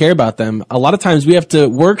them, that you care about them. A lot of times we have to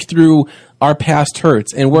work through our past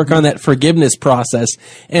hurts and work on that forgiveness process.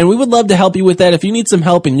 And we would love to help you with that. If you need some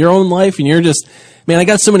help in your own life and you're just, man, I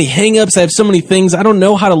got so many hang-ups, I have so many things, I don't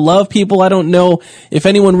know how to love people, I don't know if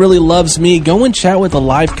anyone really loves me, go and chat with a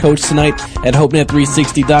live coach tonight at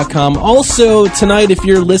HopeNet360.com. Also, tonight, if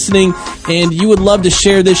you're listening and you would love to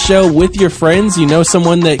share this show with your friends, you know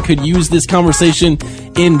someone that could use this conversation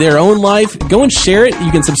in their own life, go and share it. You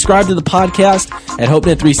can subscribe to the podcast at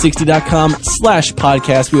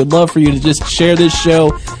HopeNet360.com/podcast. We would love for you to just share this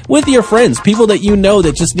show with your friends, people that you know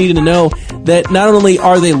that just need to know that not only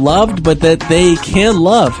are they loved, but that they can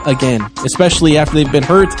love again, especially after they've been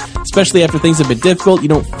hurt, especially after things have been difficult. You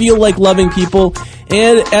don't feel like loving people.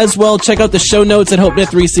 And as well, check out the show notes at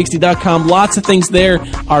HopeNet360.com. Lots of things there.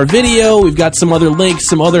 Our video, we've got some other links,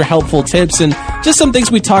 some other helpful tips, and just some things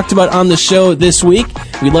we talked about on the show this week.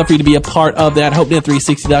 We'd love for you to be a part of that.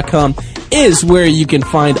 HopeNet360.com is where you can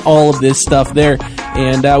find all of this stuff there.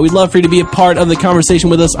 And we'd love for you to be a part of the conversation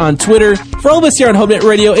with us on Twitter. For all of us here on HopeNet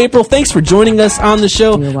Radio, April, thanks for joining us on the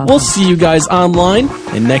show. You're welcome. We'll see you guys online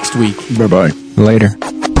and next week. Bye-bye. Later.